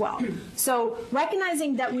copy as well. So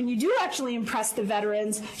recognizing that when you do actually impress the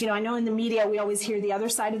veterans, you know, I know in the media we always hear the other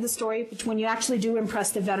side of the story, but when you actually do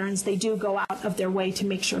impress the veterans, they do go out of their way to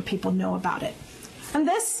make sure people know about it. And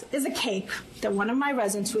this is a cake that one of my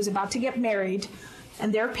residents who was about to get married,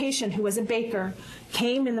 and their patient, who was a baker,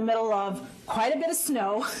 came in the middle of quite a bit of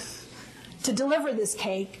snow to deliver this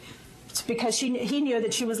cake because he knew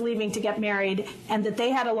that she was leaving to get married and that they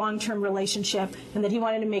had a long-term relationship and that he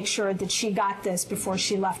wanted to make sure that she got this before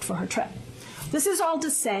she left for her trip. This is all to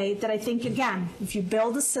say that I think, again, if you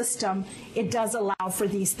build a system, it does allow for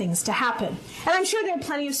these things to happen. And I'm sure there are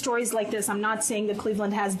plenty of stories like this. I'm not saying that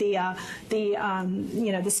Cleveland has the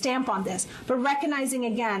stamp on this, but recognizing,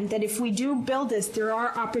 again, that if we do build this, there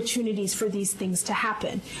are opportunities for these things to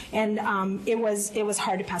happen. And it was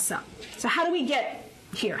hard to pass up. So how do we get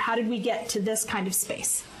here? How did we get to this kind of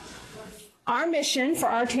space? Our mission for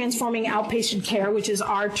our Transforming Outpatient Care, which is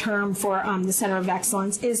our term for the Center of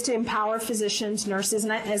Excellence, is to empower physicians, nurses,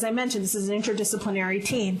 and as I mentioned, this is an interdisciplinary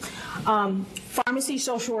team, pharmacy,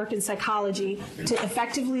 social work, and psychology to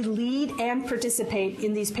effectively lead and participate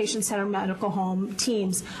in these patient-centered medical home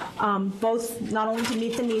teams, both not only to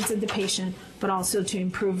meet the needs of the patient, but also to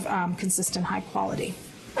improve consistent high quality.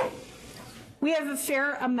 We have a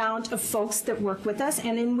fair amount of folks that work with us,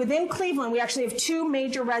 and within Cleveland, we actually have two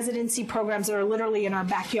major residency programs that are literally in our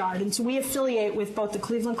backyard. And so we affiliate with both the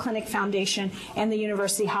Cleveland Clinic Foundation and the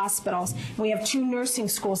university hospitals. And we have two nursing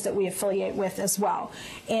schools that we affiliate with as well.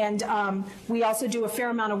 And we also do a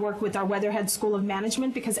fair amount of work with our Weatherhead School of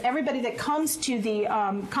Management, because everybody that comes to the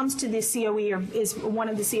COE or is one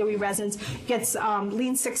of the COE residents gets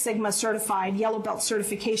Lean Six Sigma certified, Yellow Belt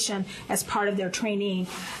certification as part of their training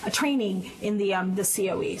in the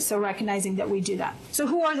COE. So recognizing that we do that. So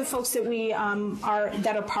who are the folks that we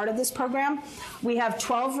that are part of this program? We have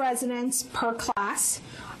 12 residents per class.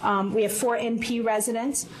 We have 4 NP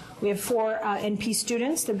residents. We have 4 NP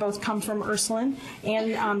students that both come from Ursuline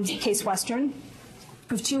and Case Western.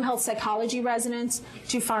 We have 2 health psychology residents,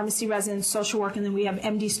 2 pharmacy residents, social work, and then we have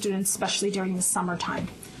MD students, especially during the summertime.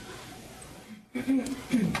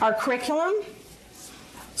 Our curriculum.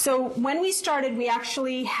 So when we started, we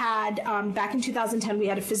actually had, back in 2010, we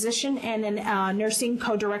had a physician and a nursing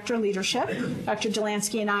co-director leadership. Dr.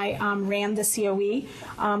 Delansky and I ran the COE.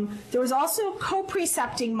 There was also a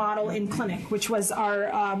co-precepting model in clinic, which was our,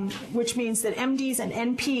 which means that MDs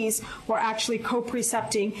and NPs were actually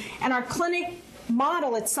co-precepting. And our clinic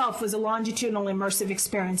model itself was a longitudinal immersive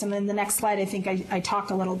experience. And then the next slide, I think I talk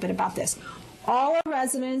a little bit about this. All our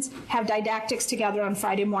residents have didactics together on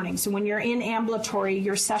Friday morning. So when you're in ambulatory,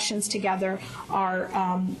 your sessions together are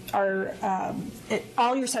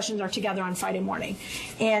all your sessions are together on Friday morning.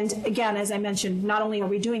 And again, as I mentioned, not only are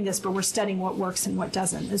we doing this, but we're studying what works and what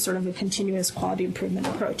doesn't. It's sort of a continuous quality improvement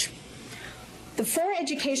approach. The 4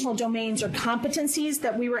 educational domains or competencies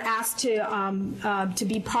that we were asked to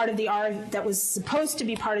be part of the that was supposed to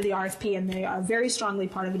be part of the RFP, and they are very strongly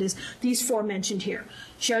part of it, is these 4 mentioned here: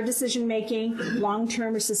 shared decision making,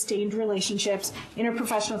 long-term or sustained relationships,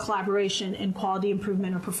 interprofessional collaboration, and quality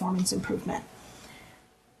improvement or performance improvement.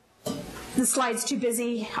 The slide's too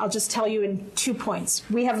busy. I'll just tell you in 2 points.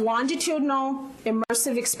 We have longitudinal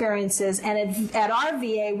immersive experiences, and at our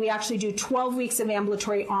VA, we actually do 12 weeks of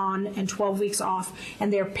ambulatory on and 12 weeks off,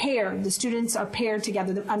 and they're paired. The students are paired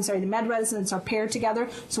together. The med residents are paired together,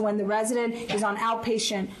 so when the resident is on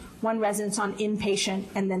outpatient, one resident's on inpatient,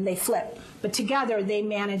 and then they flip. But together, they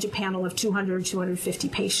manage a panel of 200 or 250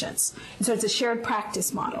 patients. And so it's a shared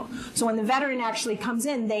practice model. So when the veteran actually comes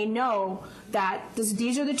in, they know that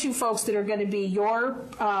these are the two folks that are going to be your,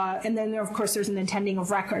 and then of course there's an attending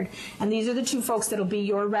of record, and these are the two folks that will be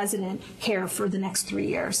your resident care for the next 3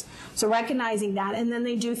 years. So recognizing that, and then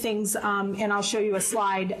they do things, and I'll show you a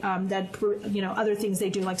slide that, other things they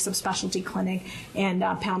do like subspecialty clinic and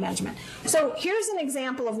panel management. So here's an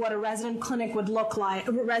example of what a resident clinic would look like,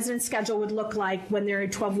 a resident schedule would look like when they're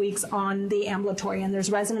 12 weeks on the ambulatory, and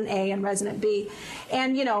there's resident A and resident B.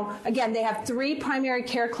 And, again, they have 3 primary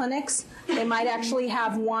care clinics. They might actually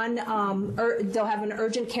have one, they'll have an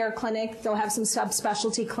urgent care clinic, they'll have some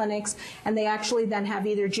subspecialty clinics, and they actually then have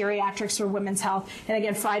either geriatrics or women's health. And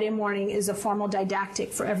again, Friday morning is a formal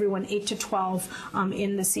didactic for everyone 8 to 12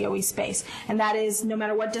 in the COE space. And that is, no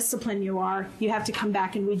matter what discipline you are, you have to come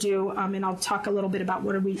back, and we do, and I'll talk a little bit about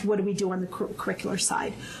what do we do on the curricular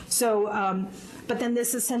side. So, but then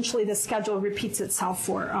this essentially, the schedule repeats itself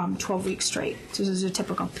for 12 weeks straight. So this is a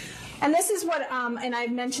typical. And this is what, and I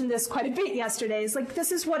mentioned this quite a bit yesterday, is like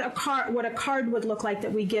this is what a card would look like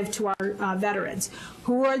that we give to our veterans.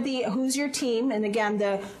 Who's your team? And again,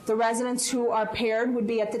 the residents who are paired would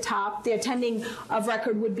be at the top. The attending of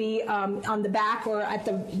record would be on the back or at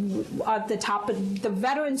the top. But the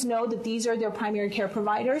veterans know that these are their primary care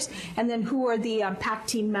providers, and then who are the PAC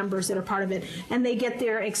team members that are part of it. And they get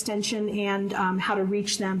their extension and how to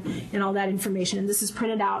reach them and all that information. And this is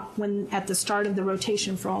printed out at the start of the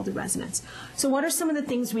rotation for all the residents. So what are some of the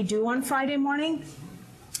things we do on Friday morning?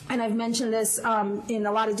 And I've mentioned this in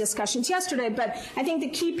a lot of discussions yesterday, but I think the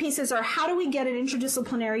key pieces are how do we get an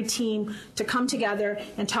interdisciplinary team to come together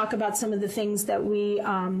and talk about some of the things that we,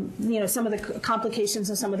 some of the complications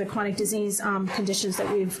and some of the chronic disease conditions that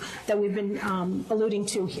we've been alluding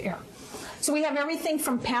to here. So we have everything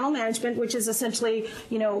from panel management, which is essentially,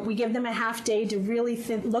 we give them a half day to really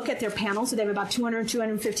look at their panel. So they have about 200,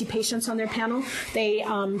 250 patients on their panel. They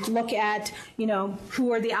look at,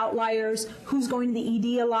 who are the outliers, who's going to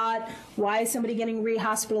the ED a lot, why is somebody getting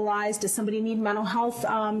rehospitalized, does somebody need mental health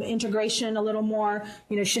integration a little more,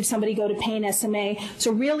 should somebody go to pain SMA.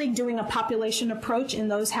 So really doing a population approach in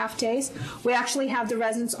those half days. We actually have the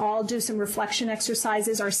residents all do some reflection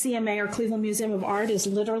exercises. Our CMA, our Cleveland Museum of Art, is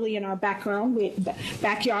literally in our backyard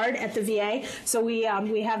at the VA. So we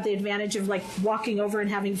have the advantage of like walking over and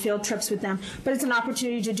having field trips with them. But it's an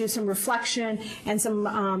opportunity to do some reflection and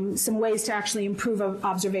some ways to actually improve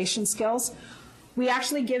observation skills. We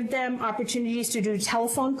actually give them opportunities to do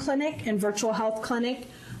telephone clinic and virtual health clinic.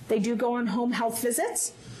 They do go on home health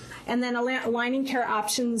visits. And then Aligning Care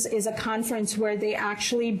Options is a conference where they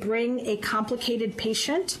actually bring a complicated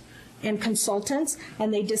patient and consultants,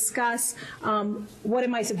 and they discuss what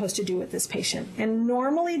am I supposed to do with this patient. And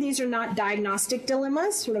normally these are not diagnostic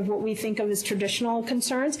dilemmas, sort of what we think of as traditional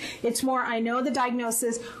concerns. It's more, I know the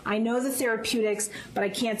diagnosis, I know the therapeutics, but I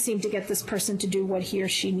can't seem to get this person to do what he or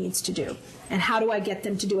she needs to do. And how do I get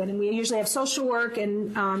them to do it? And we usually have social work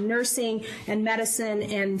and nursing and medicine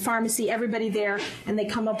and pharmacy, everybody there, and they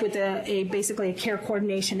come up with basically a care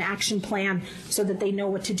coordination action plan so that they know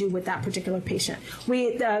what to do with that particular patient.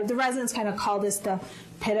 The residents kind of call this the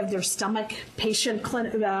pit of their stomach patient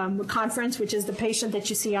conference, which is the patient that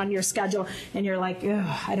you see on your schedule and you're like,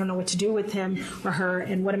 I don't know what to do with him or her,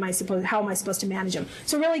 and how am I supposed to manage them?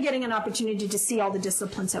 So really getting an opportunity to see all the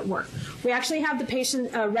disciplines at work. We actually have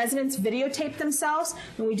the residents videotape themselves,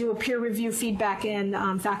 and we do a peer review feedback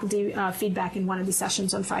and faculty feedback in one of the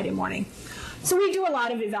sessions on Friday morning. So we do a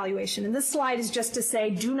lot of evaluation, and this slide is just to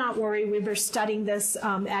say, do not worry, we've been studying this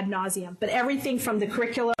ad nauseum, but everything from the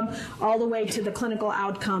curriculum all the way to the clinical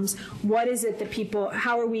outcomes, what is it that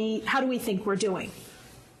how do we think we're doing?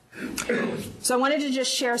 So I wanted to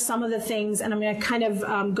just share some of the things, and I'm going to kind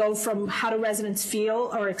of go from how do residents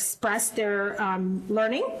feel or express their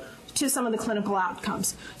learning to some of the clinical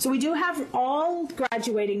outcomes. So we do have all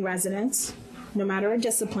graduating residents, no matter a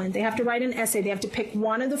discipline, they have to write an essay. They have to pick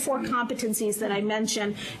one of the 4 competencies that I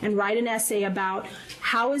mentioned and write an essay about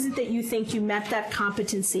how is it that you think you met that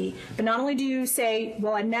competency. But not only do you say,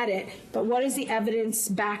 well, I met it, but what is the evidence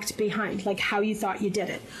backed behind, like how you thought you did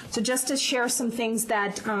it. So just to share some things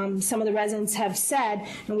that some of the residents have said,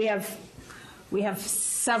 and we have We have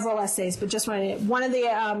several essays, but just one of the,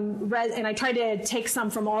 and I try to take some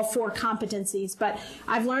from all 4 competencies, but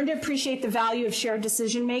I've learned to appreciate the value of shared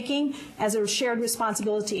decision-making as a shared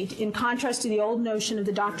responsibility, in contrast to the old notion of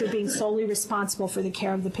the doctor being solely responsible for the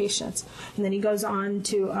care of the patients. And then he goes on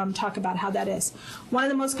to talk about how that is. One of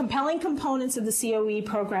the most compelling components of the COE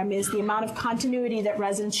program is the amount of continuity that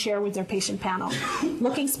residents share with their patient panel.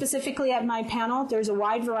 Looking specifically at my panel, there's a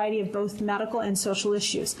wide variety of both medical and social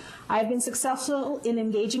issues. I have been successful in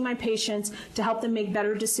engaging my patients to help them make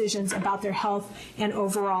better decisions about their health and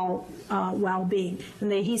overall well-being.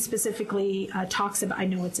 And he specifically talks about, I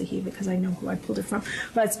know it's a he because I know who I pulled it from,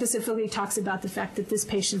 but specifically talks about the fact that this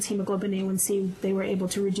patient's hemoglobin A1C, they were able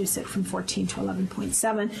to reduce it from 14 to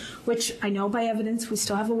 11.7, which I know by evidence we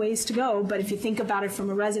still have a ways to go, but if you think about it from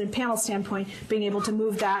a resident panel standpoint, being able to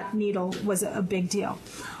move that needle was a big deal.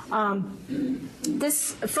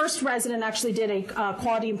 This first resident actually did a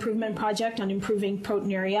quality improvement project on improving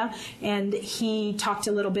proteinuria, and he talked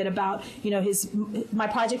a little bit about, my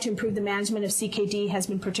project to improve the management of CKD has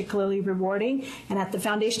been particularly rewarding, and at the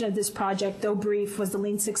foundation of this project, though brief, was the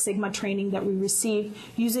Lean Six Sigma training that we received.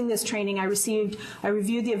 Using this training, I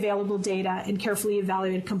reviewed the available data and carefully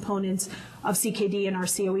evaluated components of CKD in our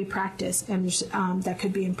COE practice, and that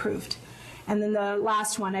could be improved. And then the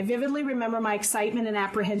last one, I vividly remember my excitement and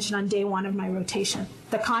apprehension on day 1 of my rotation.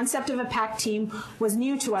 The concept of a packed team was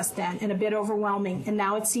new to us then and a bit overwhelming, and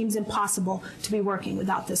now it seems impossible to be working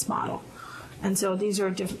without this model. And so these are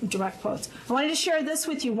direct quotes. I wanted to share this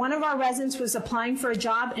with you. One of our residents was applying for a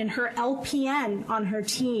job, and her LPN on her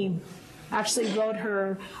team actually wrote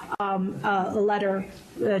her a letter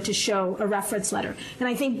to show a reference letter. And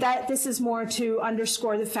I think that this is more to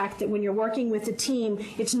underscore the fact that when you're working with a team,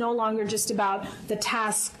 it's no longer just about the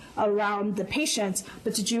task around the patients,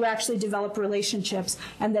 but that you actually develop relationships,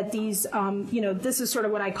 and that these, this is sort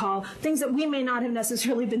of what I call things that we may not have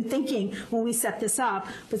necessarily been thinking when we set this up,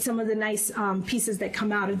 but some of the nice pieces that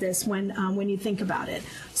come out of this when you think about it.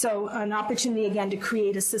 So an opportunity, again, to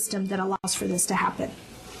create a system that allows for this to happen.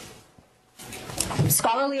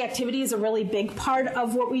 Scholarly activity is a really big part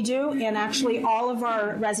of what we do, and actually all of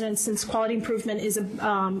our residents, since quality improvement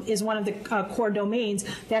is one of the core domains,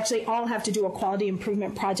 they actually all have to do a quality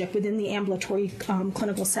improvement project within the ambulatory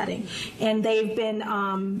clinical setting. And they've been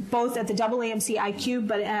both at the AAMC IQ,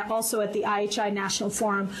 but also at the IHI National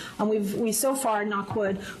Forum. And we so far, knock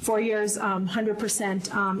wood, 4 years,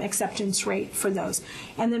 100% acceptance rate for those.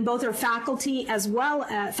 And then both our faculty as well,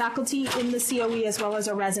 faculty in the COE as well as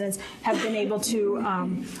our residents have been able to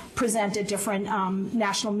present at different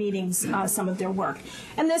national meetings some of their work.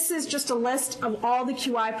 And this is just a list of all the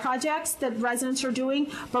QI projects that residents are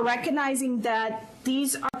doing, but recognizing that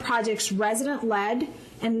these are projects resident-led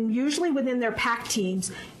and usually within their PAC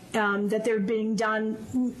teams, that they're being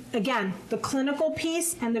done, again, the clinical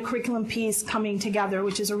piece and the curriculum piece coming together,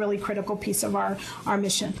 which is a really critical piece of our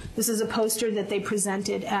mission. This is a poster that they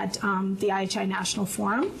presented at the IHI National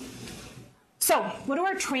Forum. So what do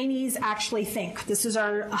our trainees actually think? This is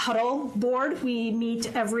our huddle board. We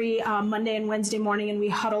meet every Monday and Wednesday morning, and we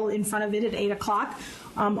huddle in front of it at 8 o'clock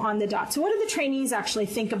on the dot. So what do the trainees actually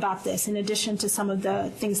think about this, in addition to some of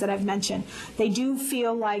the things that I've mentioned? They do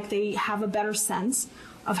feel like they have a better sense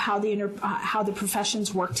of how the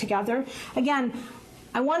professions work together. Again,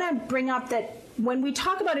 I want to bring up that when we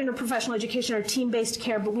talk about interprofessional education or team-based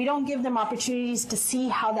care, but we don't give them opportunities to see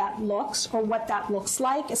how that looks or what that looks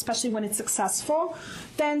like, especially when it's successful,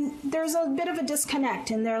 then there's a bit of a disconnect.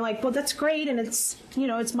 And they're like, well, that's great, and it's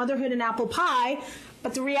motherhood and apple pie,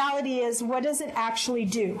 but the reality is, what does it actually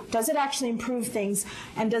do? Does it actually improve things,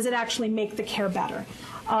 and does it actually make the care better?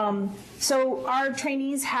 So our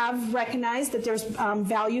trainees have recognized that there's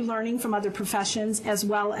value learning from other professions, as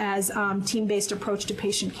well as team-based approach to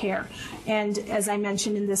patient care. And as I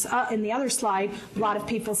mentioned in the other slide, a lot of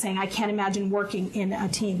people saying, I can't imagine working in a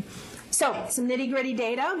team. So some nitty-gritty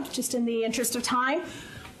data, just in the interest of time.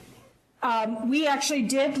 We actually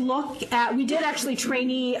did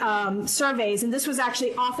trainee surveys, and this was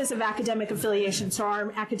actually Office of Academic Affiliation. So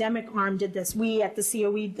our academic arm did this. We at the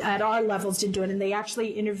COE at our levels did do it, and they actually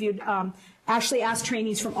interviewed, actually asked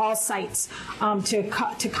trainees from all sites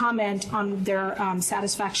to comment on their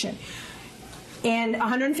satisfaction. And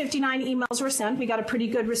 159 emails were sent. We got a pretty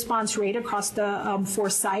good response rate across the 4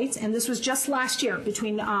 sites, and this was just last year,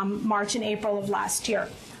 between March and April of last year.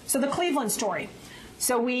 So the Cleveland story.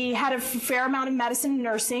 So we had a fair amount of medicine and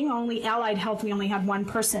nursing, only allied health, we only had 1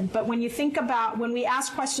 person. But when you think about, when we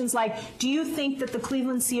ask questions like, do you think that the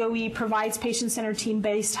Cleveland COE provides patient-centered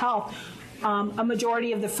team-based health? A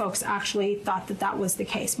majority of the folks actually thought that that was the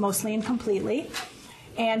case, mostly and completely.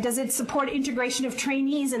 And does it support integration of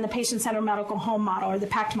trainees in the patient-centered medical home model, or the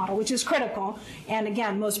PACT model, which is critical. And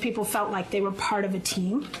again, most people felt like they were part of a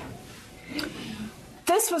team.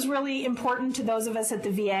 This was really important to those of us at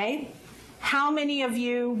the VA. How many of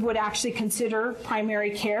you would actually consider primary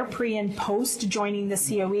care pre and post joining the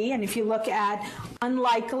COE? And if you look at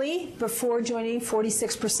unlikely before joining,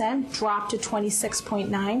 46%, dropped to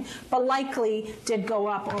 26.9, but likely did go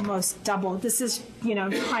up almost double. This is,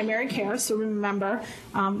 primary care, so remember,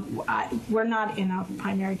 we're not in a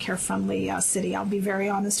primary care friendly city, I'll be very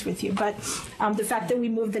honest with you, but the fact that we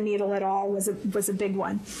moved the needle at all was a big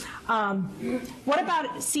one. What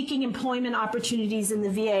about seeking employment opportunities in the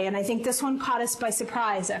VA? And I think this one caught us by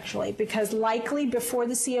surprise, actually, because likely before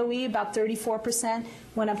the COE, about 34%,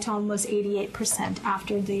 went up to almost 88%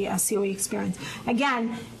 after the COE experience.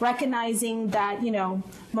 Again, recognizing that,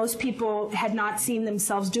 most people had not seen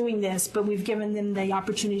themselves doing this, but we've given them the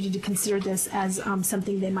opportunity to consider this as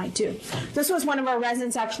something they might do. This was one of our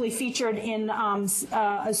residents actually featured in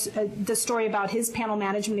the story about his panel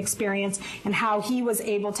management experience and how he was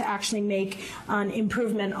able to actually make an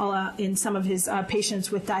improvement in some of his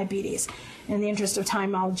patients with diabetes. In the interest of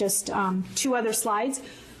time, I'll just, 2 other slides.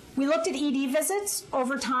 We looked at ED visits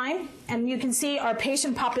over time, and you can see our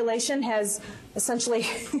patient population has essentially,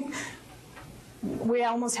 we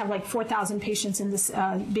almost have like 4,000 patients in this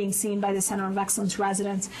being seen by the Center of Excellence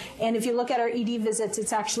residents. And if you look at our ED visits,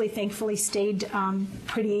 it's actually thankfully stayed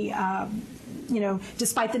pretty,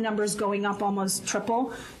 despite the numbers going up almost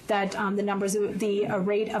triple, that the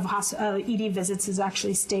rate of ED visits has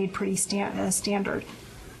actually stayed pretty standard.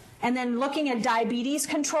 And then looking at diabetes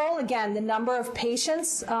control, again, the number of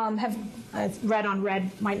patients red on red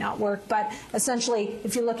might not work, but essentially,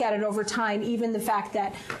 if you look at it over time, even the fact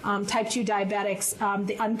that type 2 diabetics,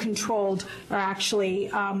 the uncontrolled, are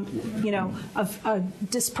actually,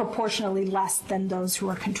 disproportionately less than those who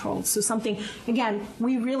are controlled. So something, again,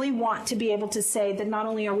 we really want to be able to say that not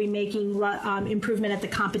only are we making improvement at the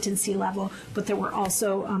competency level, but that we're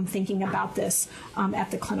also thinking about this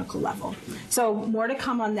at the clinical level. So more to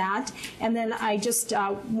come on that. And then I just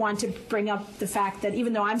want to bring up the fact that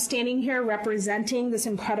even though I'm standing here representing this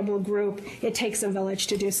incredible group, it takes a village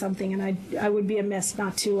to do something, and I would be amiss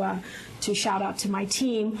not to shout out to my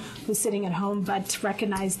team who's sitting at home, but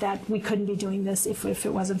recognize that we couldn't be doing this if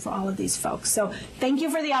it wasn't for all of these folks. So thank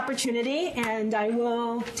you for the opportunity, and I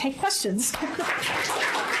will take questions.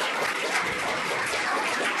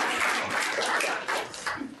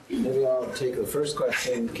 Maybe I'll take the first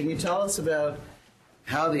question. Can you tell us about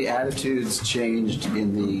how the attitudes changed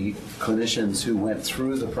in the clinicians who went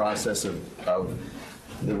through the process of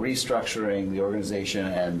the restructuring the organization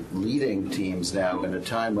and leading teams now in a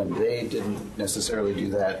time when they didn't necessarily do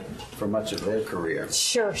that for much of their career?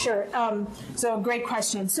 Sure. So great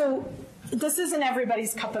question. So this isn't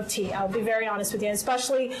everybody's cup of tea. I'll be very honest with you. And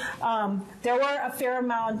especially, there were a fair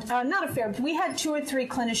amount, we had 2 or 3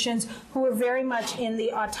 clinicians who were very much in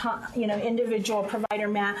the individual provider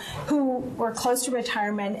who were close to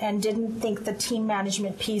retirement and didn't think the team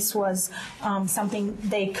management piece was something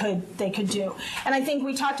they could do. And I think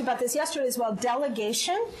we talked about this yesterday as well.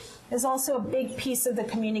 Delegation is also a big piece of the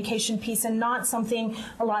communication piece, and not something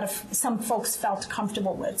some folks felt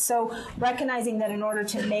comfortable with. So recognizing that in order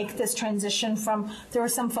to make this transition there were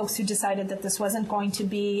some folks who decided that this wasn't going to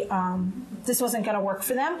be, this wasn't going to work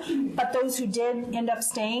for them, but those who did end up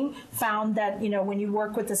staying found that, when you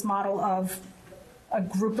work with this model of a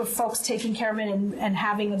group of folks taking care of it and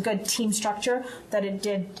having a good team structure, that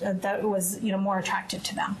it was, more attractive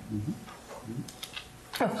to them.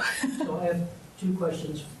 So I have 2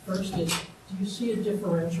 questions. First is, do you see a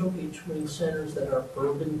differential between centers that are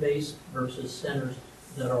urban-based versus centers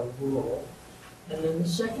that are rural? And then the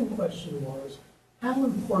second question was, how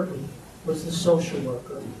important was the social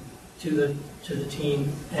worker to the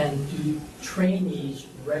team, and do trainees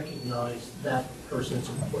recognize that person's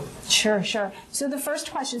importance? Sure. So the first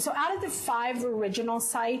question, so out of the 5 original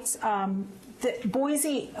sites,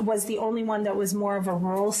 Boise was the only one that was more of a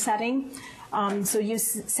rural setting. So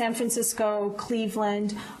San Francisco,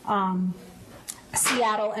 Cleveland,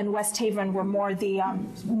 Seattle, and West Haven were more the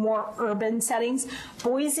more urban settings.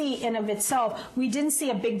 Boise in of itself, we didn't see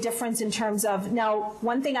a big difference in terms of, now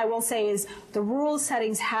one thing I will say is the rural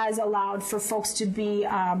settings has allowed for folks to be,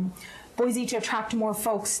 Boise to attract more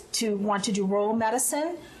folks to want to do rural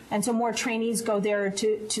medicine. And so more trainees go there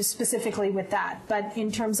to specifically with that. But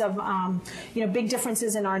in terms of, big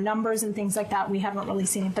differences in our numbers and things like that, we haven't really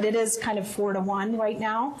seen it. But it is kind of 4-to-1 right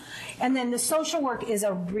now. And then the social work is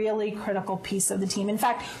a really critical piece of the team. In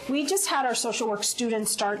fact, we just had our social work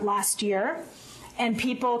students start last year. and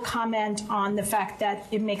people comment on the fact that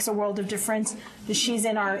it makes a world of difference. She's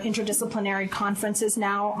in our interdisciplinary conferences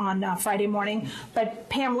now on Friday morning. But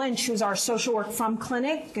Pam Lynch, who's our social work from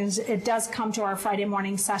clinic, it does come to our Friday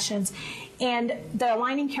morning sessions. And the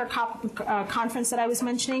Aligning Care conference that I was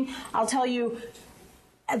mentioning, I'll tell you,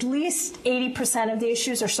 at least 80% of the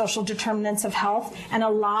issues are social determinants of health, and a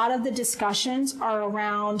lot of the discussions are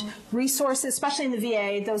around resources, especially in the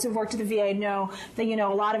VA. Those who've worked at the VA know that, a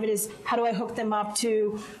lot of it is, how do I hook them up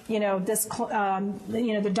to, this,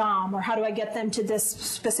 the DOM, or how do I get them to this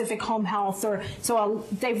specific home health? Or so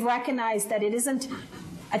they've recognized that it isn't.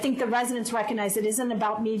 I think the residents recognize it isn't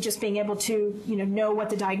about me just being able to, know what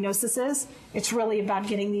the diagnosis is. It's really about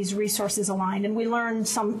getting these resources aligned. And we learn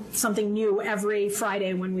something new every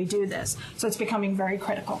Friday when we do this. So it's becoming very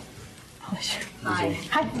critical. Hi.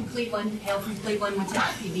 I'm from Cleveland, hail from Cleveland, went to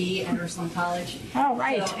FPB at Ursuline College. Oh,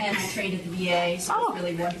 right. So, and I trained at the VA, so it's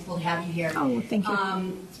really wonderful to have you here. Oh, thank you.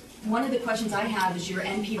 One of the questions I have is your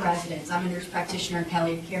NP residents. I'm a nurse practitioner in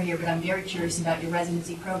palliative care here, but I'm very curious about your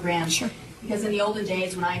residency program. Sure. Because in the olden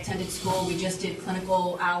days when I attended school, we just did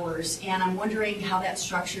clinical hours, and I'm wondering how that's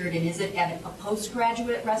structured, and is it at a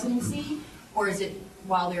postgraduate residency, or is it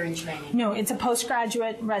while they're in training? No, it's a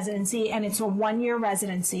postgraduate residency, and it's a one-year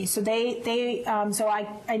residency. So so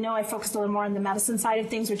I know I focused a little more on the medicine side of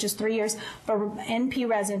things, which is 3 years, but NP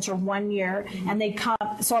residents are 1 year, and they come.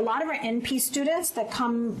 So a lot of our NP students that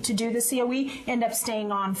come to do the COE end up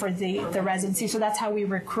staying on for the residency. So that's how we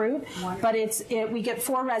recruit. But we get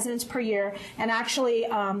 4 residents per year, and actually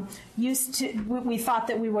we thought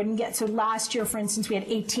that we wouldn't get. So last year, for instance, we had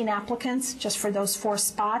 18 applicants just for those 4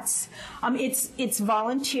 spots. It's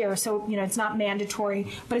volunteer, so it's not mandatory,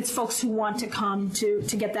 but it's folks who want to come to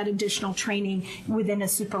get that additional training within a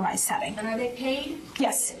supervised setting. And are they paid?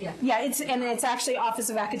 Yes. Yeah. It's actually Office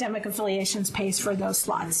of Academic Affiliations pays for those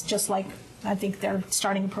slots, just like I think they're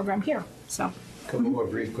starting a program here. So. A couple more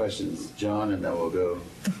brief questions, John, and then we'll go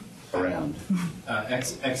around.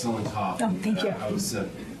 Excellent talk. Oh, thank you. I was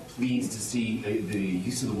pleased to see the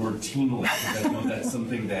use of the word teamlet, because I know that's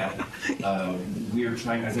something that we are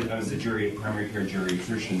trying, as a primary care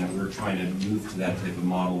geriatrician, that we're trying to move to that type of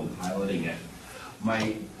model and piloting it.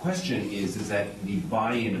 My question is that the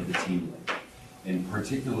buy-in of the teamlet, in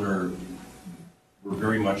particular, we're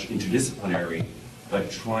very much interdisciplinary,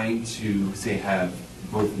 but trying to, say, have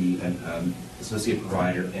both the associate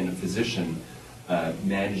provider and a physician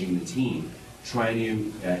managing the team, trying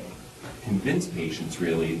to convince patients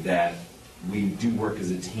really that we do work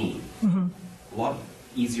as a team. Mm-hmm. A lot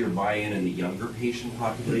easier buy-in in the younger patient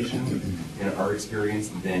population, in our experience,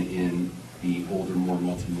 than in the older, more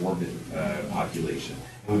multi-morbid population.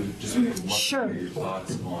 And we'd just love to hear your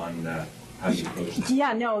thoughts on how you approach that.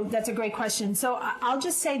 Yeah, no, that's a great question. So I'll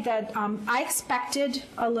just say that I expected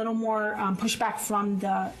a little more pushback from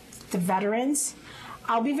the veterans.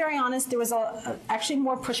 I'll be very honest, there was actually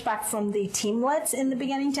more pushback from the teamlets in the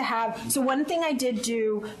beginning to have. So one thing I did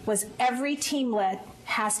do was every teamlet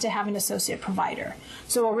has to have an associate provider.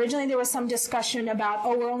 So originally there was some discussion about,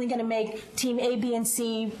 we're only going to make team A, B, and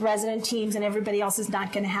C resident teams, and everybody else is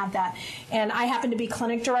not going to have that. And I happened to be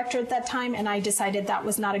clinic director at that time, and I decided that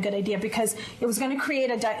was not a good idea because it was going to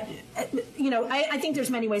create I think there's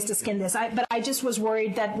many ways to skin this, but I just was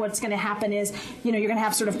worried that what's going to happen is, you're going to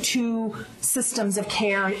have sort of 2 systems of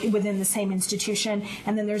care within the same institution,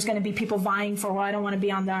 and then there's going to be people vying for, I don't want to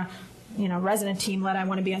be on the resident teamlet, I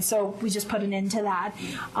want to be on. So we just put an end to that.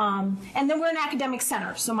 And then we're an academic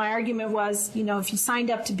center. So my argument was, if you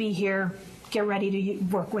signed up to be here, get ready to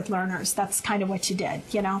work with learners. That's kind of what you did,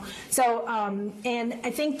 So, and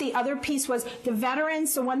I think the other piece was the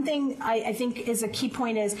veterans. So one thing I think is a key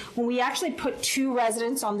point is when we actually put 2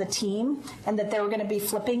 residents on the team and that they were going to be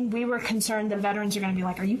flipping, we were concerned the veterans are going to be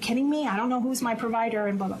like, are you kidding me? I don't know who's my provider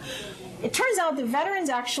and blah, blah. It turns out the veterans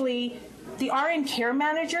actually, the RN care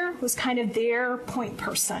manager was kind of their point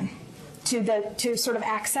person to sort of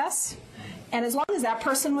access. And as long as that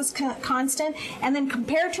person was constant, and then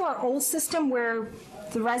compared to our old system where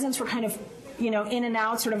the residents were kind of in and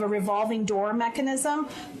out, sort of a revolving door mechanism,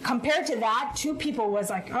 compared to that, 2 people was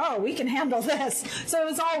like, we can handle this. So it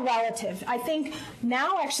was all relative. I think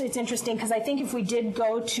now actually it's interesting because I think if we did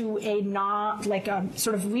go to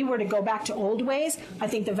we were to go back to old ways, I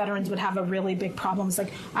think the veterans would have a really big problem. It's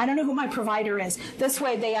like, I don't know who my provider is. This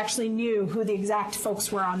way they actually knew who the exact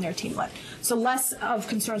folks were on their teamlet. So less of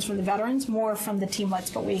concerns from the veterans, more from the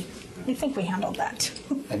teamlets, but we think we handled that.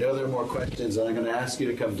 I know there are more questions, and I'm going to ask you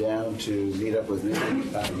to come down to meet up with me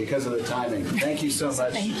because of the timing. Thank you so much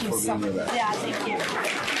for being with us. Yeah, thank you.